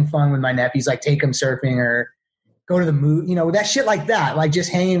do something fun with my nephews, like take them surfing or go to the movie, that shit like that, like just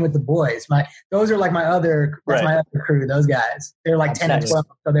hanging with the boys. Those are like my other crew. Those guys, they're like 10 and 12,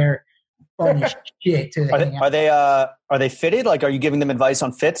 so they're funny shit. Are they fitted? Like, are you giving them advice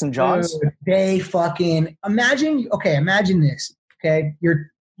on fits and johns? Dude, they fucking imagine this. Okay,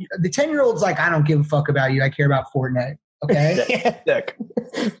 the 10-year-old's like, I don't give a fuck about you. I care about Fortnite. Okay,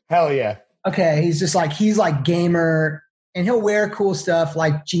 hell yeah. Okay, he's like gamer. And he'll wear cool stuff,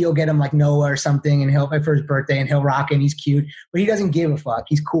 like G will get him like Noah or something, and he'll for his birthday, and he'll rock it, and he's cute, but he doesn't give a fuck.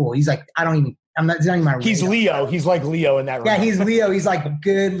 He's cool. He's like, it's not even my He's Leo. He's like Leo in that room. Yeah, he's Leo. He's like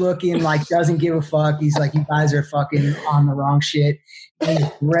good looking, like doesn't give a fuck. He's like, you guys are fucking on the wrong shit. And he's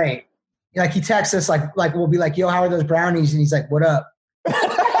great. Like he texts us like we'll be like, yo, how are those brownies? And he's like, what up? And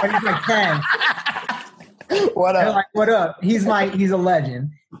he's like 10. What up? Like, what up? He's a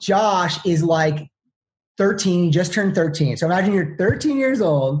legend. Josh is like 13, just turned 13. So imagine you're 13 years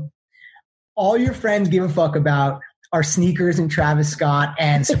old. All your friends give a fuck about are sneakers and Travis Scott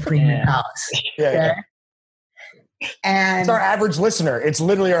and Supreme Palace. Okay? And it's our average listener. It's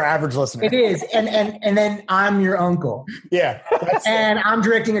literally our average listener. It is. And then I'm your uncle. Yeah. And I'm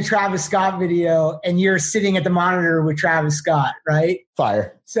directing a Travis Scott video and you're sitting at the monitor with Travis Scott, right?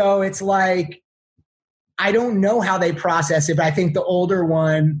 Fire. So it's like, I don't know how they process it, but I think the older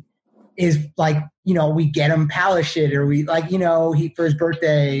one is like, we get him Palace shit, or we like, he for his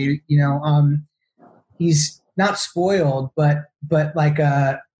birthday, he's not spoiled, but like,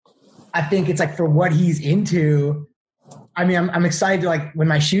 I think it's like for what he's into. I mean, I'm excited to like when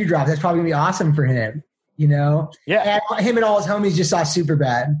my shoe drops, that's probably gonna be awesome for him, Yeah. And him and all his homies just saw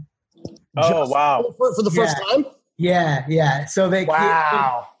Superbad. Oh, wow. For the first time? Yeah. So him and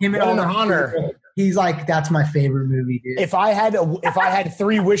what all an the honor. He's like, that's my favorite movie, dude. If I had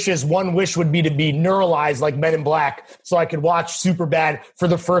 3 wishes, one wish would be to be neuralized like Men in Black, so I could watch Superbad for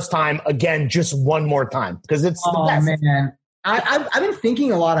the first time again, just one more time, because it's the best. Man, I've been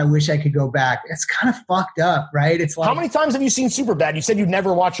thinking a lot. I wish I could go back. It's kind of fucked up, right? It's like, how many times have you seen Superbad? You said you'd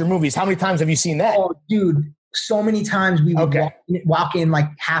never watch your movies. How many times have you seen that? Oh, dude, so many times we would walk in like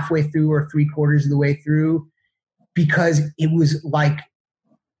halfway through or 3/4 of the way through, because it was like.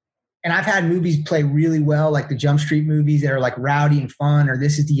 And I've had movies play really well, like the Jump Street movies that are like rowdy and fun, or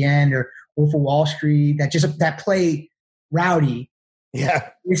This Is the End, or Wolf of Wall Street, that play rowdy. Yeah.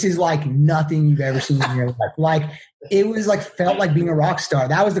 This is like nothing you've ever seen in your life. Like it was like felt like being a rock star.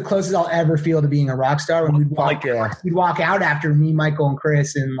 That was the closest I'll ever feel to being a rock star. When we'd walk out after me, Michael, and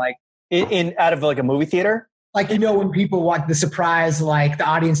Chris, and like in out of like a movie theater. Like, when people watch the surprise, like the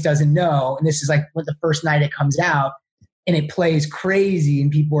audience doesn't know, and this is like when the first night it comes out. And it plays crazy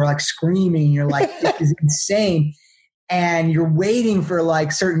and people are like screaming. And you're like, this is insane. And you're waiting for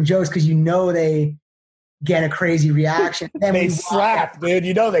like certain jokes because they get a crazy reaction. Then they slap, dude.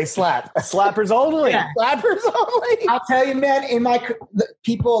 They slap. Slappers only. Yeah. Slappers only. I'll tell you, man,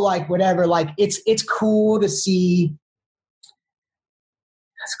 people like whatever, like it's cool to see.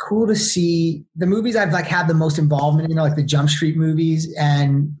 It's cool to see the movies I've like had the most involvement in, like the Jump Street movies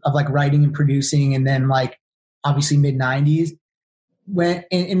and of like writing and producing. And then like, obviously mid-90s, when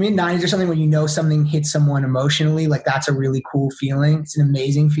in mid-90s or something, when something hits someone emotionally, like that's a really cool feeling. It's an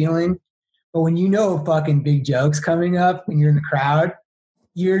amazing feeling. But when fucking big jokes coming up when you're in the crowd,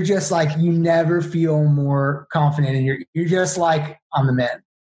 you're just like, you never feel more confident, and you're just like, I'm the man,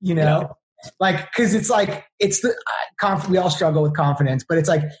 Yeah. Like, because it's like, it's the we all struggle with confidence, but it's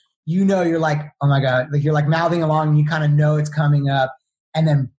like, you're like, oh my God, like you're like mouthing along and you kind of know it's coming up, and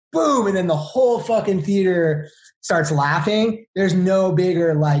then boom, and then the whole fucking theater starts laughing. There's no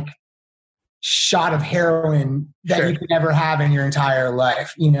bigger like shot of heroin that you could ever have in your entire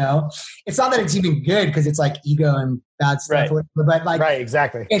life. You know, it's not that it's even good because it's like ego and bad stuff, but like,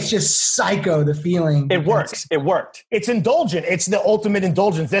 exactly. It's just psycho. The feeling. It works. It worked. It's indulgent. It's the ultimate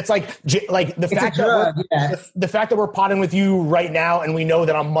indulgence. That's like the fact that the fact that we're potting with you right now, and we know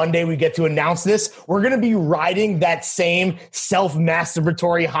that on Monday we get to announce this. We're going to be riding that same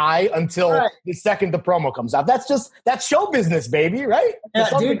self-masturbatory high until the second the promo comes out. That's show business, baby, right? Yeah,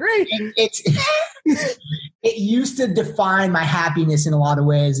 dude, great. It used to define my happiness in a lot of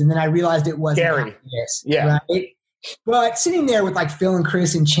ways, and then I realized it wasn't happiness. Yeah. Right? But sitting there with like Phil and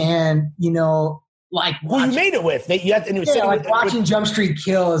Chris and Chan, you know, like who you made it with, watching Jump Street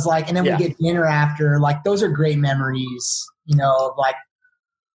Kill is like, and then we get dinner after. Like those are great memories, you know, of like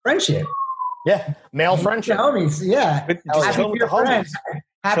friendship. Yeah, male friendship, homies. Yeah, happy with your friends.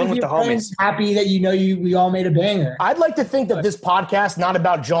 Happy with your friends. Happy that we all made a banger. I'd like to think that this podcast not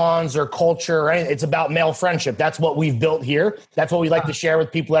about Johns or culture or anything. It's about male friendship. That's what we've built here. That's what we like to share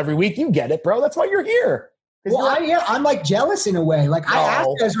with people every week. You get it, bro. That's why you're here. Well, I'm like jealous in a way. Like I asked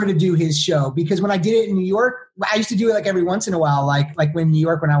Ezra to do his show because when I did it in New York, I used to do it like every once in a while. Like when New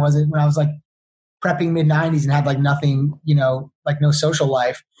York, when I was like prepping mid-90s and had like nothing, you know, like no social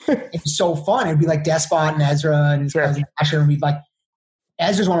life. It was so fun. It'd be like Despot and Ezra and his cousin Asher, and we'd like.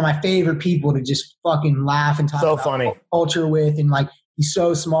 Ezra's one of my favorite people to just fucking laugh and talk about culture with, and like he's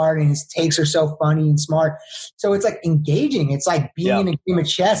so smart and his takes are so funny and smart. So it's like engaging. It's like being in a game of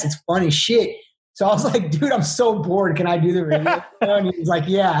chess. It's fun as shit. So I was like, dude, I'm so bored. Can I do the radio? And he was like,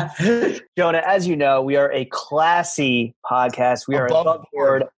 yeah. Jonah, as you know, we are a classy podcast. We are above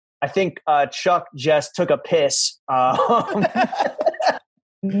board. I think Chuck just took a piss. No.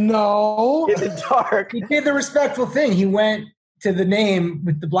 In the dark. He did the respectful thing. He went to the name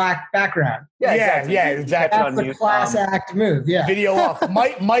with the black background. Yeah, exactly. That's the class act move. Yeah. Video off,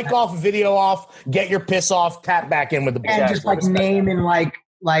 mic off, video off. Get your piss off. Tap back in with the and just like name in like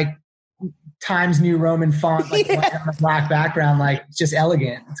Times New Roman font, like on the black background, like it's just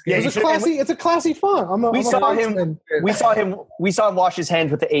elegant. It's good. It's a classy font. We saw him wash his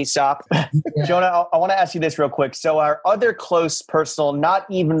hands with the Aesop. Yeah. Jonah, I want to ask you this real quick. So our other close personal, not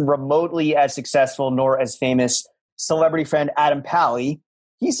even remotely as successful nor as famous celebrity friend Adam Pally,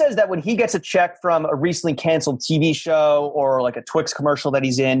 he says that when he gets a check from a recently canceled TV show or like a Twix commercial that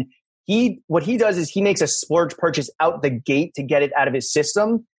he's in, what he does is he makes a splurge purchase out the gate to get it out of his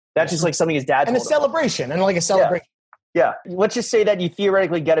system. That's just like something his dad told him. celebration. Yeah. Let's just say that you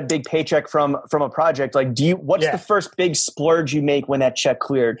theoretically get a big paycheck from a project. Like, what's the first big splurge you make when that check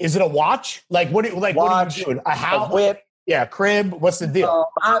cleared? Is it a watch? What are you doing? A house? A whip? Yeah, crib. What's the deal?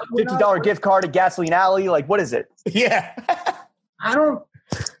 $50 gift card at Gasoline Alley. Like, what is it? Yeah.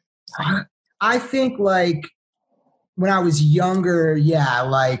 I think like when I was younger,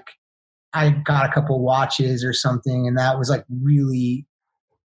 like I got a couple watches or something, and that was like really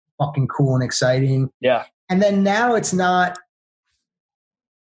fucking cool and exciting. Yeah. And then now it's not,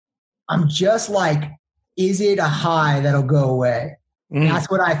 I'm just like, is it a high that'll go away? That's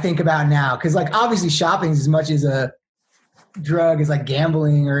what I think about now. Cause like obviously shopping is as much as a drug as like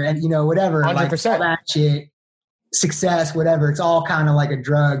gambling or, you know, whatever. 100%. Like all that shit, success, whatever. It's all kind of like a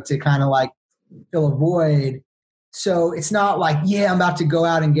drug to kind of like fill a void. So it's not like, I'm about to go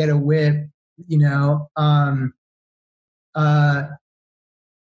out and get a whip, you know?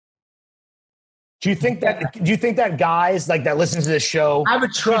 Do you think that guys like that listen to this show? I have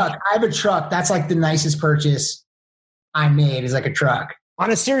a truck. That's like the nicest purchase I made is like a truck.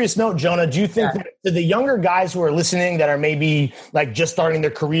 On a serious note, Jonah, do you think that the younger guys who are listening that are maybe like just starting their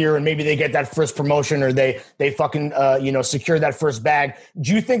career and maybe they get that first promotion or they fucking secure that first bag,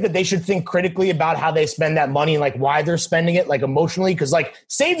 do you think that they should think critically about how they spend that money and like why they're spending it, like emotionally? Because like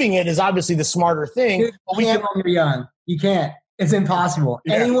saving it is obviously the smarter thing. Dude, you can't when you're young. You can't. It's impossible.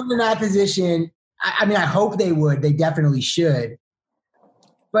 Yeah. Anyone in that position, I mean, I hope they would. They definitely should.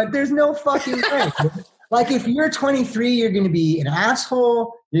 But there's no fucking way. Like, if you're 23, you're going to be an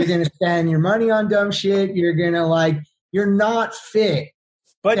asshole. You're going to spend your money on dumb shit. You're going to, you're not fit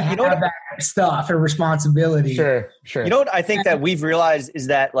to have that stuff or responsibility. Sure. You know what I think that we've realized is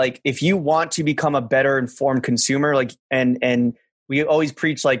that, like, if you want to become a better informed consumer, like, and we always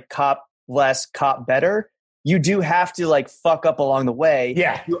preach, like, cop less, cop better, you do have to like fuck up along the way.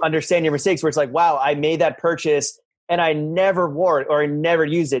 Yeah. You understand your mistakes where it's like, wow, I made that purchase and I never wore it or I never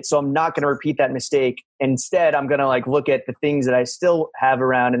used it. So I'm not going to repeat that mistake. Instead, I'm going to like look at the things that I still have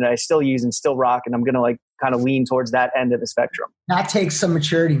around and that I still use and still rock. And I'm going to like kind of lean towards that end of the spectrum. That takes some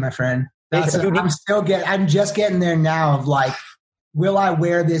maturity, my friend. I'm just getting there now of like, will I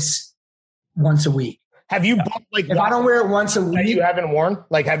wear this once a week? Have you bought like If I don't wear it once a that week, you haven't worn?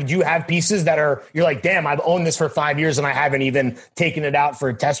 Like, do you have pieces that are you're like, damn, I've owned this for 5 years and I haven't even taken it out for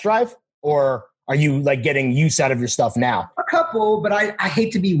a test drive? Or are you like getting use out of your stuff now? a couple, but I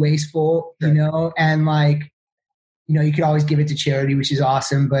hate to be wasteful, you know, and like, you know, you could always give it to charity, which is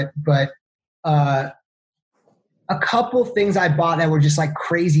awesome. But a couple things I bought that were just like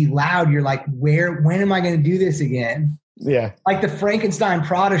crazy loud. You're like, when am I going to do this again? Yeah. Like the Frankenstein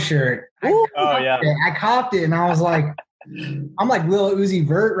Prada shirt. Oh, yeah. I copped it and I was like, I'm like Lil Uzi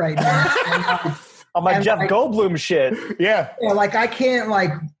Vert right now. And, On my and Jeff like- Goldblum shit. Yeah. yeah, like I can't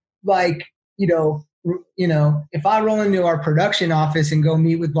like you know, if I roll into our production office and go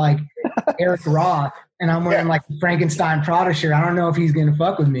meet with like Eric Roth and I'm wearing like the Frankenstein Prada shirt, I don't know if he's gonna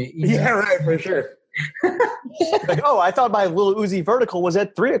fuck with me. You know? Yeah, right, for sure. Like, oh, I thought my little Uzi vertical was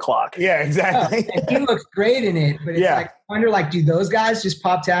at 3:00. Yeah, exactly. And he looks great in it, but it's Yeah. like I wonder, like, do those guys just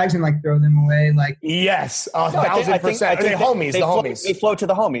pop tags and like throw them away? Like, Yes, No, I think- 1,000%. I think The homies, they flow to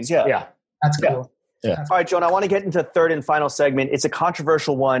the homies. Yeah. Yeah. that's Yeah. cool. All right, Jonah, I want to get into the third and final segment. It's a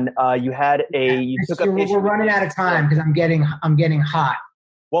controversial one. You took up We're running out of time because I'm getting hot.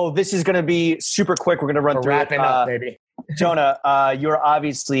 Well, this is going to be super quick. We're going to run We're through wrapping it. up, baby. Jonah, you're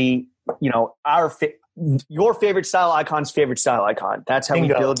obviously, you know, your favorite style icon's favorite style icon. That's how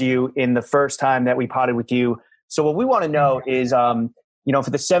Bingo. we build you in the first time that we potted with you. So what we want to know is, you know,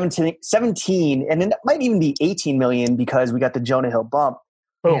 for the 17, and it might even be 18 million because we got the Jonah Hill bump.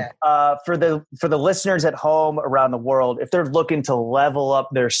 Boom. Yeah. For the listeners at home around the world, if they're looking to level up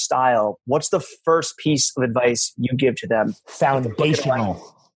their style, what's the first piece of advice you give to them? Foundational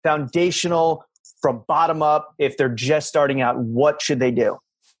from bottom up. If they're just starting out, what should they do?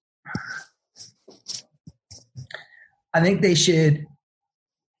 I think they should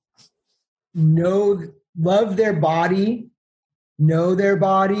love their body, know their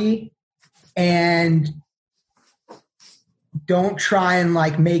body, and don't try and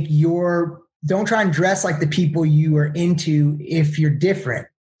dress like the people you are into if you're different.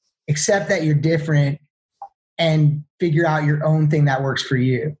 Accept that you're different and figure out your own thing that works for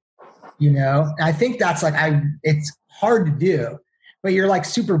you. You know? And I think that's it's hard to do, but you're like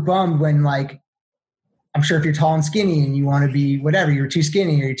super bummed when like, I'm sure if you're tall and skinny and you want to be whatever, you're too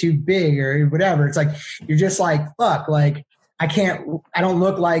skinny or you're too big or whatever. It's like, you're just like, fuck, like I don't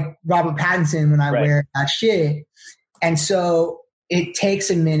look like Robert Pattinson when I wear that shit. And so it took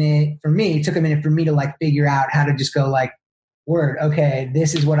a minute for me to like figure out how to just go like, word, okay,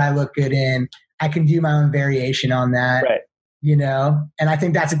 this is what I look good in. I can do my own variation on that. Right. You know? And I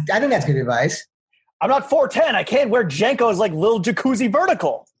think that's good advice. I'm not 4'10". I can't wear Jenkos like Lil Jacuzzi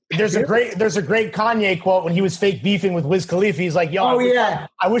vertical. There's a great Kanye quote when he was fake beefing with Wiz Khalifa. He's like, yo,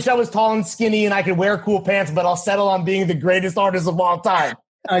 I wish I was tall and skinny and I could wear cool pants, but I'll settle on being the greatest artist of all time.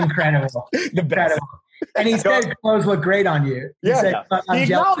 Incredible. The best. Incredible. And he said clothes look great on you. He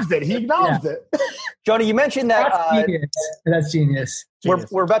acknowledged it. He acknowledged it. Jonah, you mentioned that that's genius.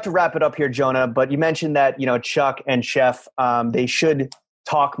 We're about to wrap it up here, Jonah, but you mentioned that, you know, Chuck and Chef, they should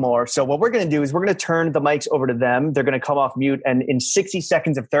talk more. So what we're going to do is we're going to turn the mics over to them. They're going to come off mute, and in 60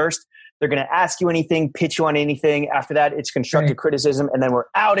 seconds of thirst, they're going to ask you anything, pitch you on anything. After that, it's constructive criticism, and then we're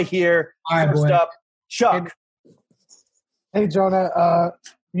out of here. All right, First boy. up, Chuck. Hey, Jonah,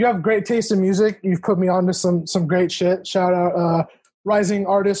 you have great taste in music. You've put me onto some great shit. Shout out rising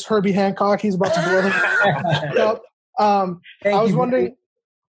artist Herbie Hancock. He's about to blow the up.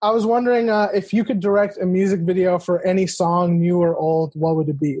 I was wondering if you could direct a music video for any song, new or old, what would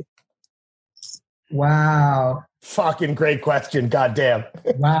it be? Wow. Fucking great question. Goddamn.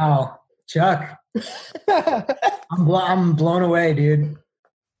 Wow. Chuck. I'm blown away, dude.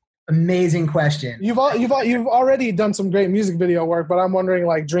 Amazing question. You've already done some great music video work, but I'm wondering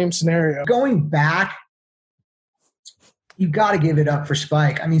like dream scenario. Going back, you got to give it up for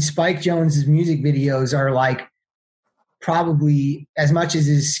Spike. I mean, Spike Jonze's music videos are like probably as much as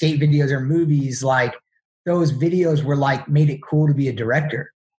his skate videos or movies. Like those videos were like made it cool to be a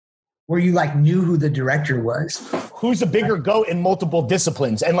director, where you like knew who the director was. Who's a bigger goat in multiple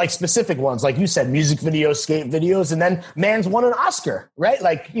disciplines and like specific ones, like you said, music videos, skate videos, and then man's won an Oscar, right?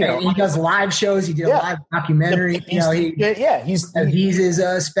 Like, you know, he does live shows. He did a live documentary. He's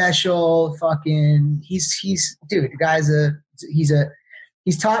a special fucking. He's dude. The guy's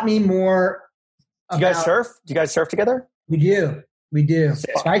he's taught me more. Do you guys surf? Do you guys surf together? We do. We do.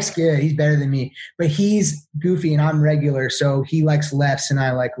 Spike's good. He's better than me, but he's goofy and I'm regular, so he likes lefts and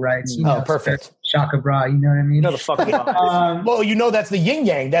I like rights. You know, perfect. Shaka bra, you know what I mean? No, the fuck. Well, you know that's the yin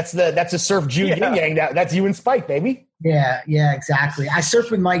yang. That's a surf Jew yin yang. That's you and Spike, baby. Yeah, exactly. I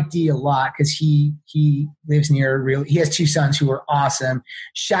surf with Mike D a lot because he lives near he has 2 sons who are awesome.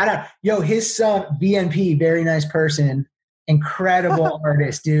 Shout out, his son VNP, very nice person, incredible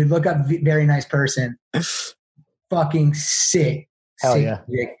artist, dude. Look up very nice person. Fucking sick. Hell sick yeah.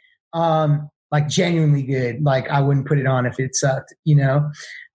 music. Like genuinely good. Like I wouldn't put it on if it sucked, you know.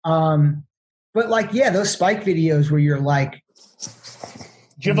 But like, yeah, those Spike videos where you're like,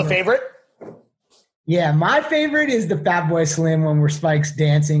 do you have a favorite? Yeah, my favorite is the Fatboy Slim one where Spike's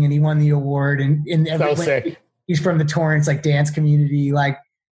dancing and he won the award and So sick. He's from the Torrance like dance community. Like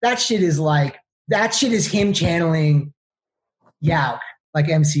that shit is him channeling Yauk, like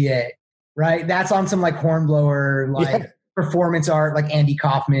MCA, right? That's on some like Hornblower, like performance art, like Andy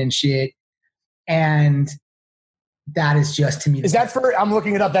Kaufman shit. And that is just to me. Is that for? I'm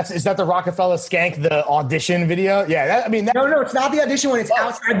looking it up. Is that the Rockefeller Skank, the audition video? Yeah, no, it's not the audition one. It's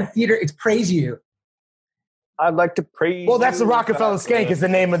outside the theater. It's Praise You. I'd like to praise. Well, that's the Rockefeller Skank is the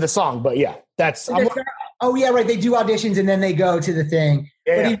name of the song, but yeah, that's. Oh yeah, right. They do auditions and then they go to the thing.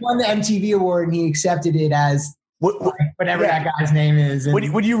 Yeah, but he won the MTV award and he accepted it as whatever that guy's name is.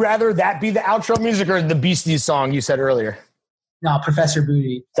 Would you rather that be the outro music or the Beasties song you said earlier? No, Professor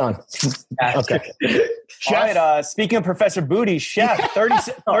Booty. Done. Okay. All right, speaking of Professor Booty, Chef,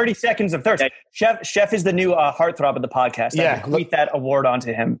 30 seconds of thirst. Chef is the new heartthrob of the podcast. Yeah. I tweet that award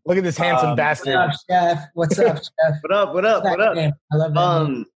onto him. Look at this handsome bastard. What's up, Chef? What's up, Chef? What up? I love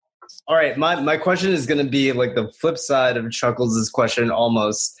that. All right, my question is going to be like the flip side of Chuckles' question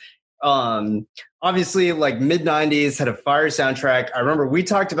almost. Obviously, like mid-90s had a fire soundtrack. I remember we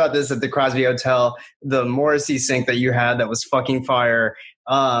talked about this at the Crosby Hotel, the Morrissey sync that you had that was fucking fire.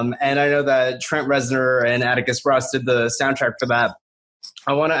 And I know that Trent Reznor and Atticus Ross did the soundtrack for that.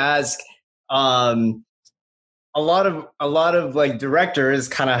 I want to ask, a lot of like directors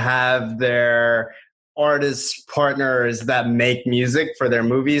kind of have their artist partners that make music for their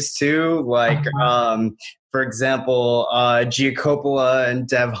movies too. Like, for example, Gia Coppola and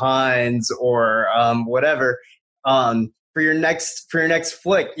Dev Hynes or whatever. For your next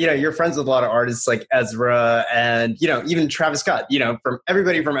flick, you're friends with a lot of artists like Ezra and, even Travis Scott, from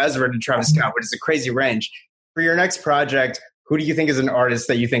everybody from Ezra to Travis Scott, which is a crazy range. For your next project, who do you think is an artist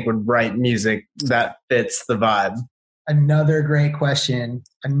that you think would write music that fits the vibe? Another great question.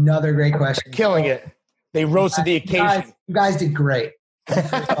 Killing it. They roasted the occasion. You guys did great.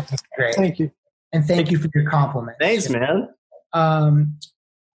 Great. Thank you. And thank you for your compliment. Thanks, man.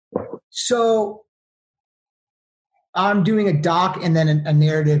 So I'm doing a doc and then a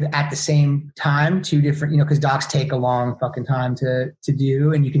narrative at the same time, 2 different, because docs take a long fucking time to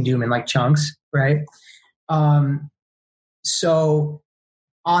do, and you can do them in like chunks, right? So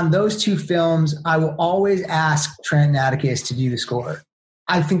on those 2 films, I will always ask Trent and Atticus to do the score.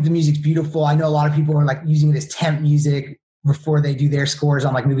 I think the music's beautiful. I know a lot of people are like using it as temp music before they do their scores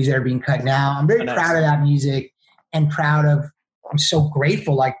on like movies that are being cut now. I'm very proud of that music and I'm so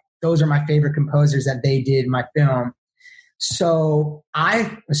grateful. Like those are my favorite composers that they did my film. So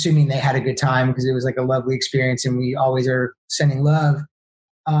I'm assuming they had a good time because it was like a lovely experience and we always are sending love.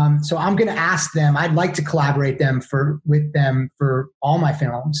 So I'm going to ask them, I'd like to collaborate with them for all my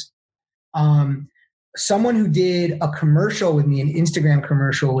films. Someone who did a commercial with me, an Instagram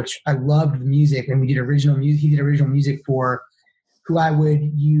commercial, which I loved the music, and we did original music. He did original music for, who I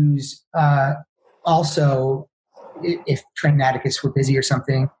would use also if Trent and Atticus were busy or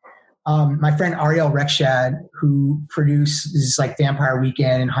something. My friend Ariel Rekshad, who produces like Vampire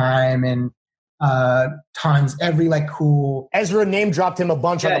Weekend and Haim and tons, every like cool. Ezra name dropped him a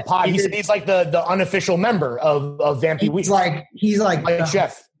bunch on the pod. He said he's like the unofficial member of Vampy Week. He's like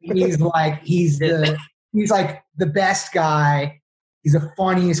Chef. He's like the best guy. He's the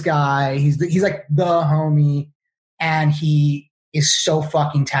funniest guy. He's like the homie, and he is so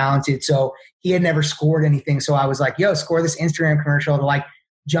fucking talented. So he had never scored anything. So I was like, yo, score this Instagram commercial to like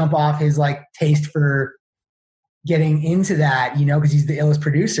jump off his like taste for getting into that, because he's the illest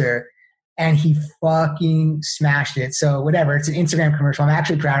producer. And he fucking smashed it. So whatever, it's an Instagram commercial. I'm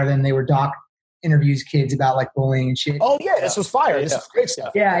actually proud of them. They were doc interviews kids about like bullying and shit. Oh yeah, this was fire. This was great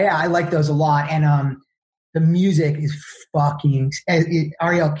stuff. Yeah, I like those a lot. And the music is fucking.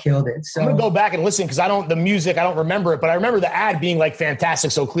 Ariel killed it. So I'm gonna go back and listen because I don't remember it, but I remember the ad being like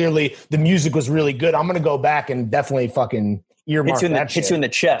fantastic. So clearly the music was really good. I'm gonna go back and definitely fucking earmark that shit. Hits you in the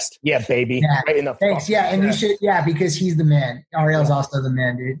chest. Yeah, baby. Yeah. Right in the thanks. Yeah, and you should. Yeah, because he's the man. Ariel's also the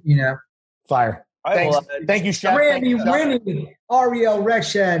man, dude. Fire. All right, well, Thank you, Chef. Randy Thank you, Chuck. Winnie, Ariel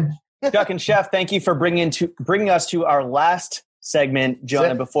Rekshen. Chuck and Chef, thank you for bringing us to our last segment, Jonah.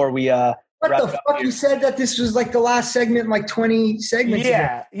 Sit. Before we What wrap the it up fuck? here. You said that this was like the last segment, like 20 segments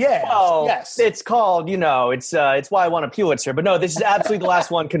ago. Yeah. Oh, Yes. it's called, it's why I won a Pulitzer. But no, this is absolutely the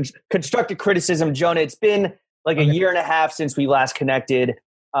last one. Constructive criticism, Jonah. It's been like a year and a half since we last connected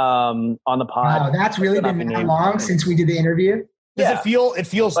on the pod. Wow, that's really been that long since we did the interview. Does it feel? It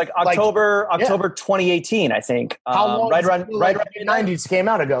feels like October 2018, I think. How long? Right around the 90s came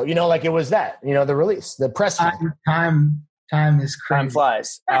out ago. Like it was that. The release, the press. Time is crazy. Time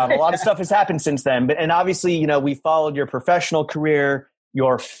flies. A lot of stuff has happened since then, and obviously, we followed your professional career,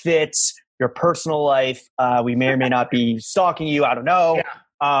 your fits, your personal life. We may or may not be stalking you. I don't know.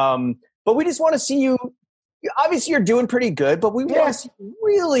 Yeah. But we just want to see you. Obviously, you're doing pretty good, but we want to see you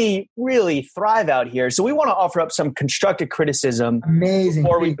really, really thrive out here. So we want to offer up some constructive criticism. Amazing.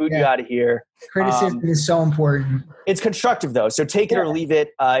 Before we boot you out of here. Criticism is so important. It's constructive, though. So take it or leave it.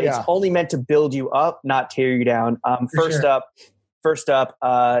 It's only meant to build you up, not tear you down. First up,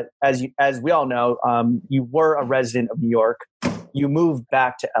 as we all know, you were a resident of New York. You moved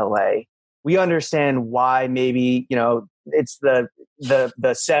back to LA. We understand why maybe, it's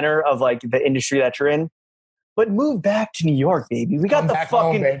the center of like the industry that you're in. But move back to New York, baby. We got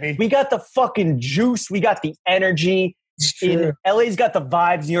we got the fucking juice. We got the energy. LA's got the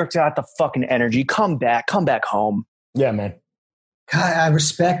vibes. New York's got the fucking energy. Come back home. Yeah, man. God, I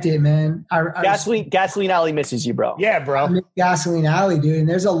respect it, man. Gasoline Alley misses you, bro. Yeah, bro. I miss Gasoline Alley, dude. And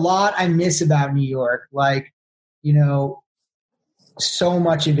there's a lot I miss about New York. Like, so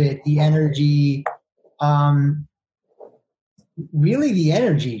much of it, the energy, really the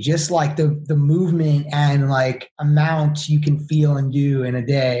energy, just like the movement and like amount you can feel and do in a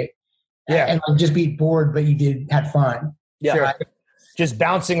day. Yeah. And like just be bored, but you had fun. Yeah. Sure. Just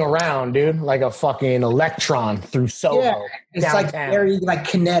bouncing around, dude, like a fucking electron through Soho. Yeah. It's downtown. like very like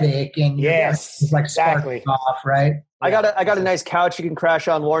kinetic and it's like exactly off, right? I got a nice couch you can crash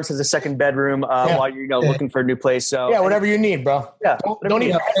on. Lawrence has a second bedroom while you're looking for a new place. So whatever you need, bro. Yeah.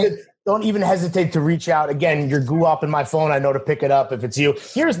 Don't even hesitate to reach out. Again, your goo up in my phone. I know to pick it up if it's you.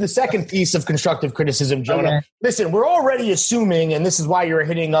 Here's the second piece of constructive criticism, Jonah. Okay. Listen, we're already assuming, and this is why you're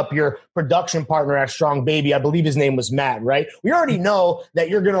hitting up your production partner at Strong Baby. I believe his name was Matt, right? We already know that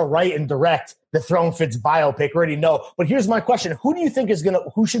you're going to write and direct the Throne Fits biopic. We already know. But here's my question. Who do you think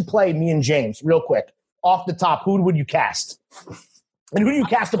who should play me and James? Real quick. Off the top, who would you cast? And who do you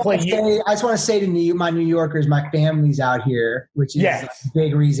cast to play you? I just want to say to my New Yorkers, my family's out here, which is a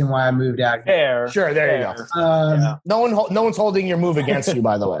big reason why I moved out here. Sure, there you go. No one's holding your move against you,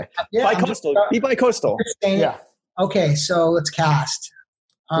 by the way. Be bi-coastal. Yeah. Okay, so let's cast.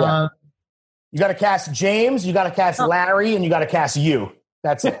 You got to cast James, you got to cast Larry, and you got to cast you.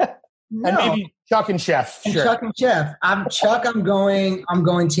 That's it. And maybe Chuck and Chef. And Chuck and Chef. I'm going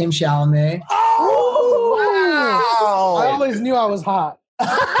Tim Chalamet. Oh, wow. I always knew I was hot.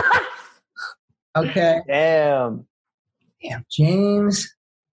 Okay. Damn, James.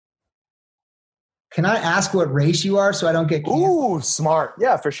 Can I ask what race you are so I don't get canceled? Ooh, smart.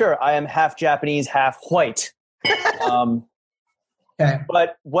 Yeah, for sure. I am half Japanese, half white. Okay.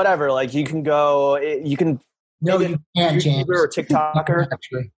 But whatever, like you can go, you can. No, you can't, James. YouTuber or TikToker.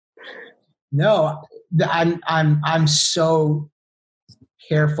 Actually. No, I'm so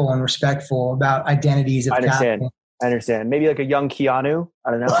careful and respectful about identities of I understand. Maybe like a young Keanu.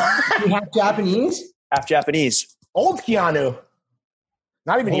 I don't know. You have Japanese? Half Japanese. Old Keanu.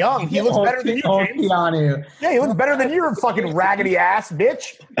 Not even young. He looks better than you, Old James. Keanu. Yeah, he looks better than your fucking raggedy ass,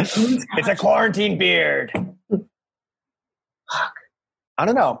 bitch. It's a quarantine beard. Fuck. I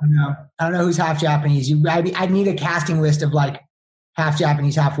don't know. I don't know who's half Japanese. I need a casting list of like half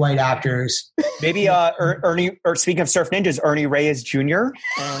Japanese, half white actors. Maybe Ernie, or speaking of Surf Ninjas, Ernie Reyes Jr.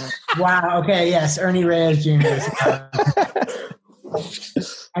 Wow. Okay. Yes. Ernie Reyes Jr.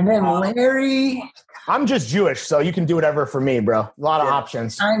 And then Larry. I'm just Jewish, so you can do whatever for me, bro. A lot of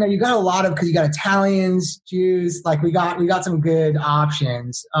options. I know you got a lot of, because you got Italians, Jews. Like we got some good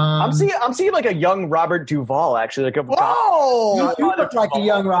options. I'm seeing like a young Robert Duvall, actually. Like you look like a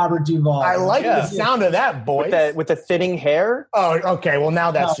young Robert Duvall. I like the sound of that, boy. With the thinning hair. Oh, okay. Well, now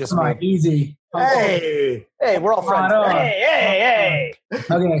that's just come me. on, easy. Hey, we're all friends. Hey.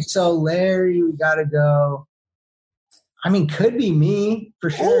 Okay, so Larry, we gotta go. I mean, could be me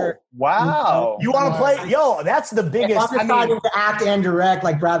for sure. Ooh, wow. You want to play? Yo, that's the biggest. If I'm deciding to act and direct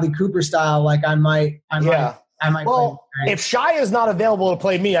like Bradley Cooper style, like I might. Well, if Shia is not available to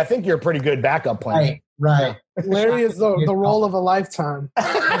play me, I think you're a pretty good backup plan. Right. Larry is the role of a lifetime.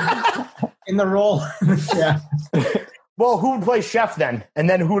 In the role. Yeah. Well, who would play Chef then? And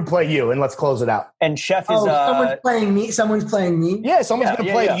then who would play you? And let's close it out. And Chef is someone's playing me. Someone's playing me. Yeah, someone's going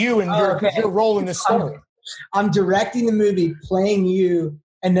to play you, and your role in the story. I'm directing the movie, playing you,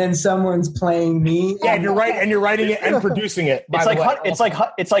 and then someone's playing me. Yeah, and you're right, and you're writing it and producing it.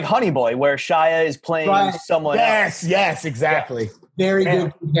 It's like Honey Boy, where Shia is playing someone else. Yes, exactly. Very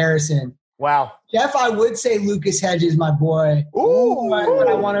good comparison. Wow. Jeff, I would say Lucas Hedges, my boy. Ooh. But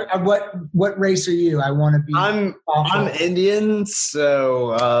I want to. What race are you? I want to be. I'm Indian,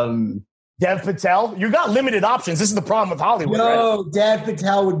 so Dev Patel. You got limited options. This is the problem with Hollywood. No, right? Dev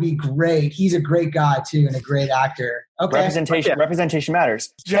Patel would be great. He's a great guy too, and a great actor. Okay. Representation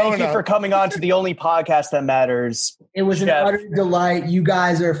matters. Jonah. Thank you for coming on to the only podcast that matters. It was an utter delight. You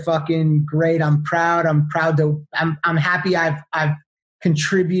guys are fucking great. I'm proud. I'm happy. I've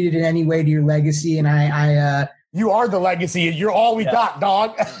contributed in any way to your legacy, and I you are the legacy. You're all we got,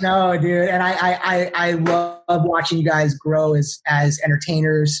 dog. No, dude, and I love watching you guys grow as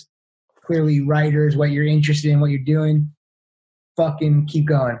entertainers, clearly writers. What you're interested in, what you're doing, fucking keep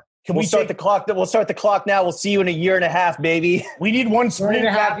going. We'll start the clock. We'll start the clock now. We'll see you in a year and a half, baby. We need one screen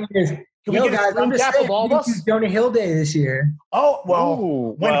cap. Can we get a screen cap of all of us? Jonah Hill Day this year. Oh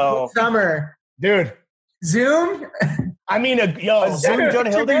well, summer, dude. Zoom. I mean, Zoom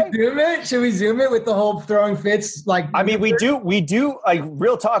Jonah Hill Day? Should we zoom it with the whole throwing fits? Like, I mean, we do like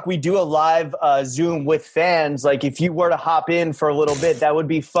real talk. We do a live Zoom with fans. Like, if you were to hop in for a little bit, that would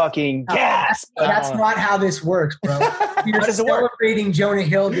be fucking gas. That's not how this works, bro. You're celebrating Jonah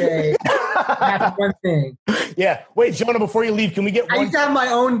Hill Day. That's one thing. Yeah. Wait, Jonah, before you leave, can we get one? I used to have my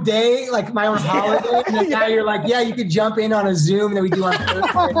own day, like my own holiday. And then now you're like, yeah, you could jump in on a Zoom that we do on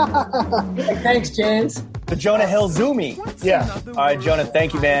Thursday. Like, thanks, James. The Jonah Hill Zoomy. Yeah. All right, Jonah,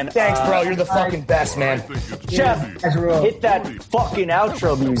 thank you, man. Thanks, bro. You're the fucking best, man. Chef, hit that fucking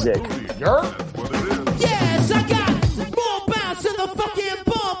outro music. Sure. Yes, I got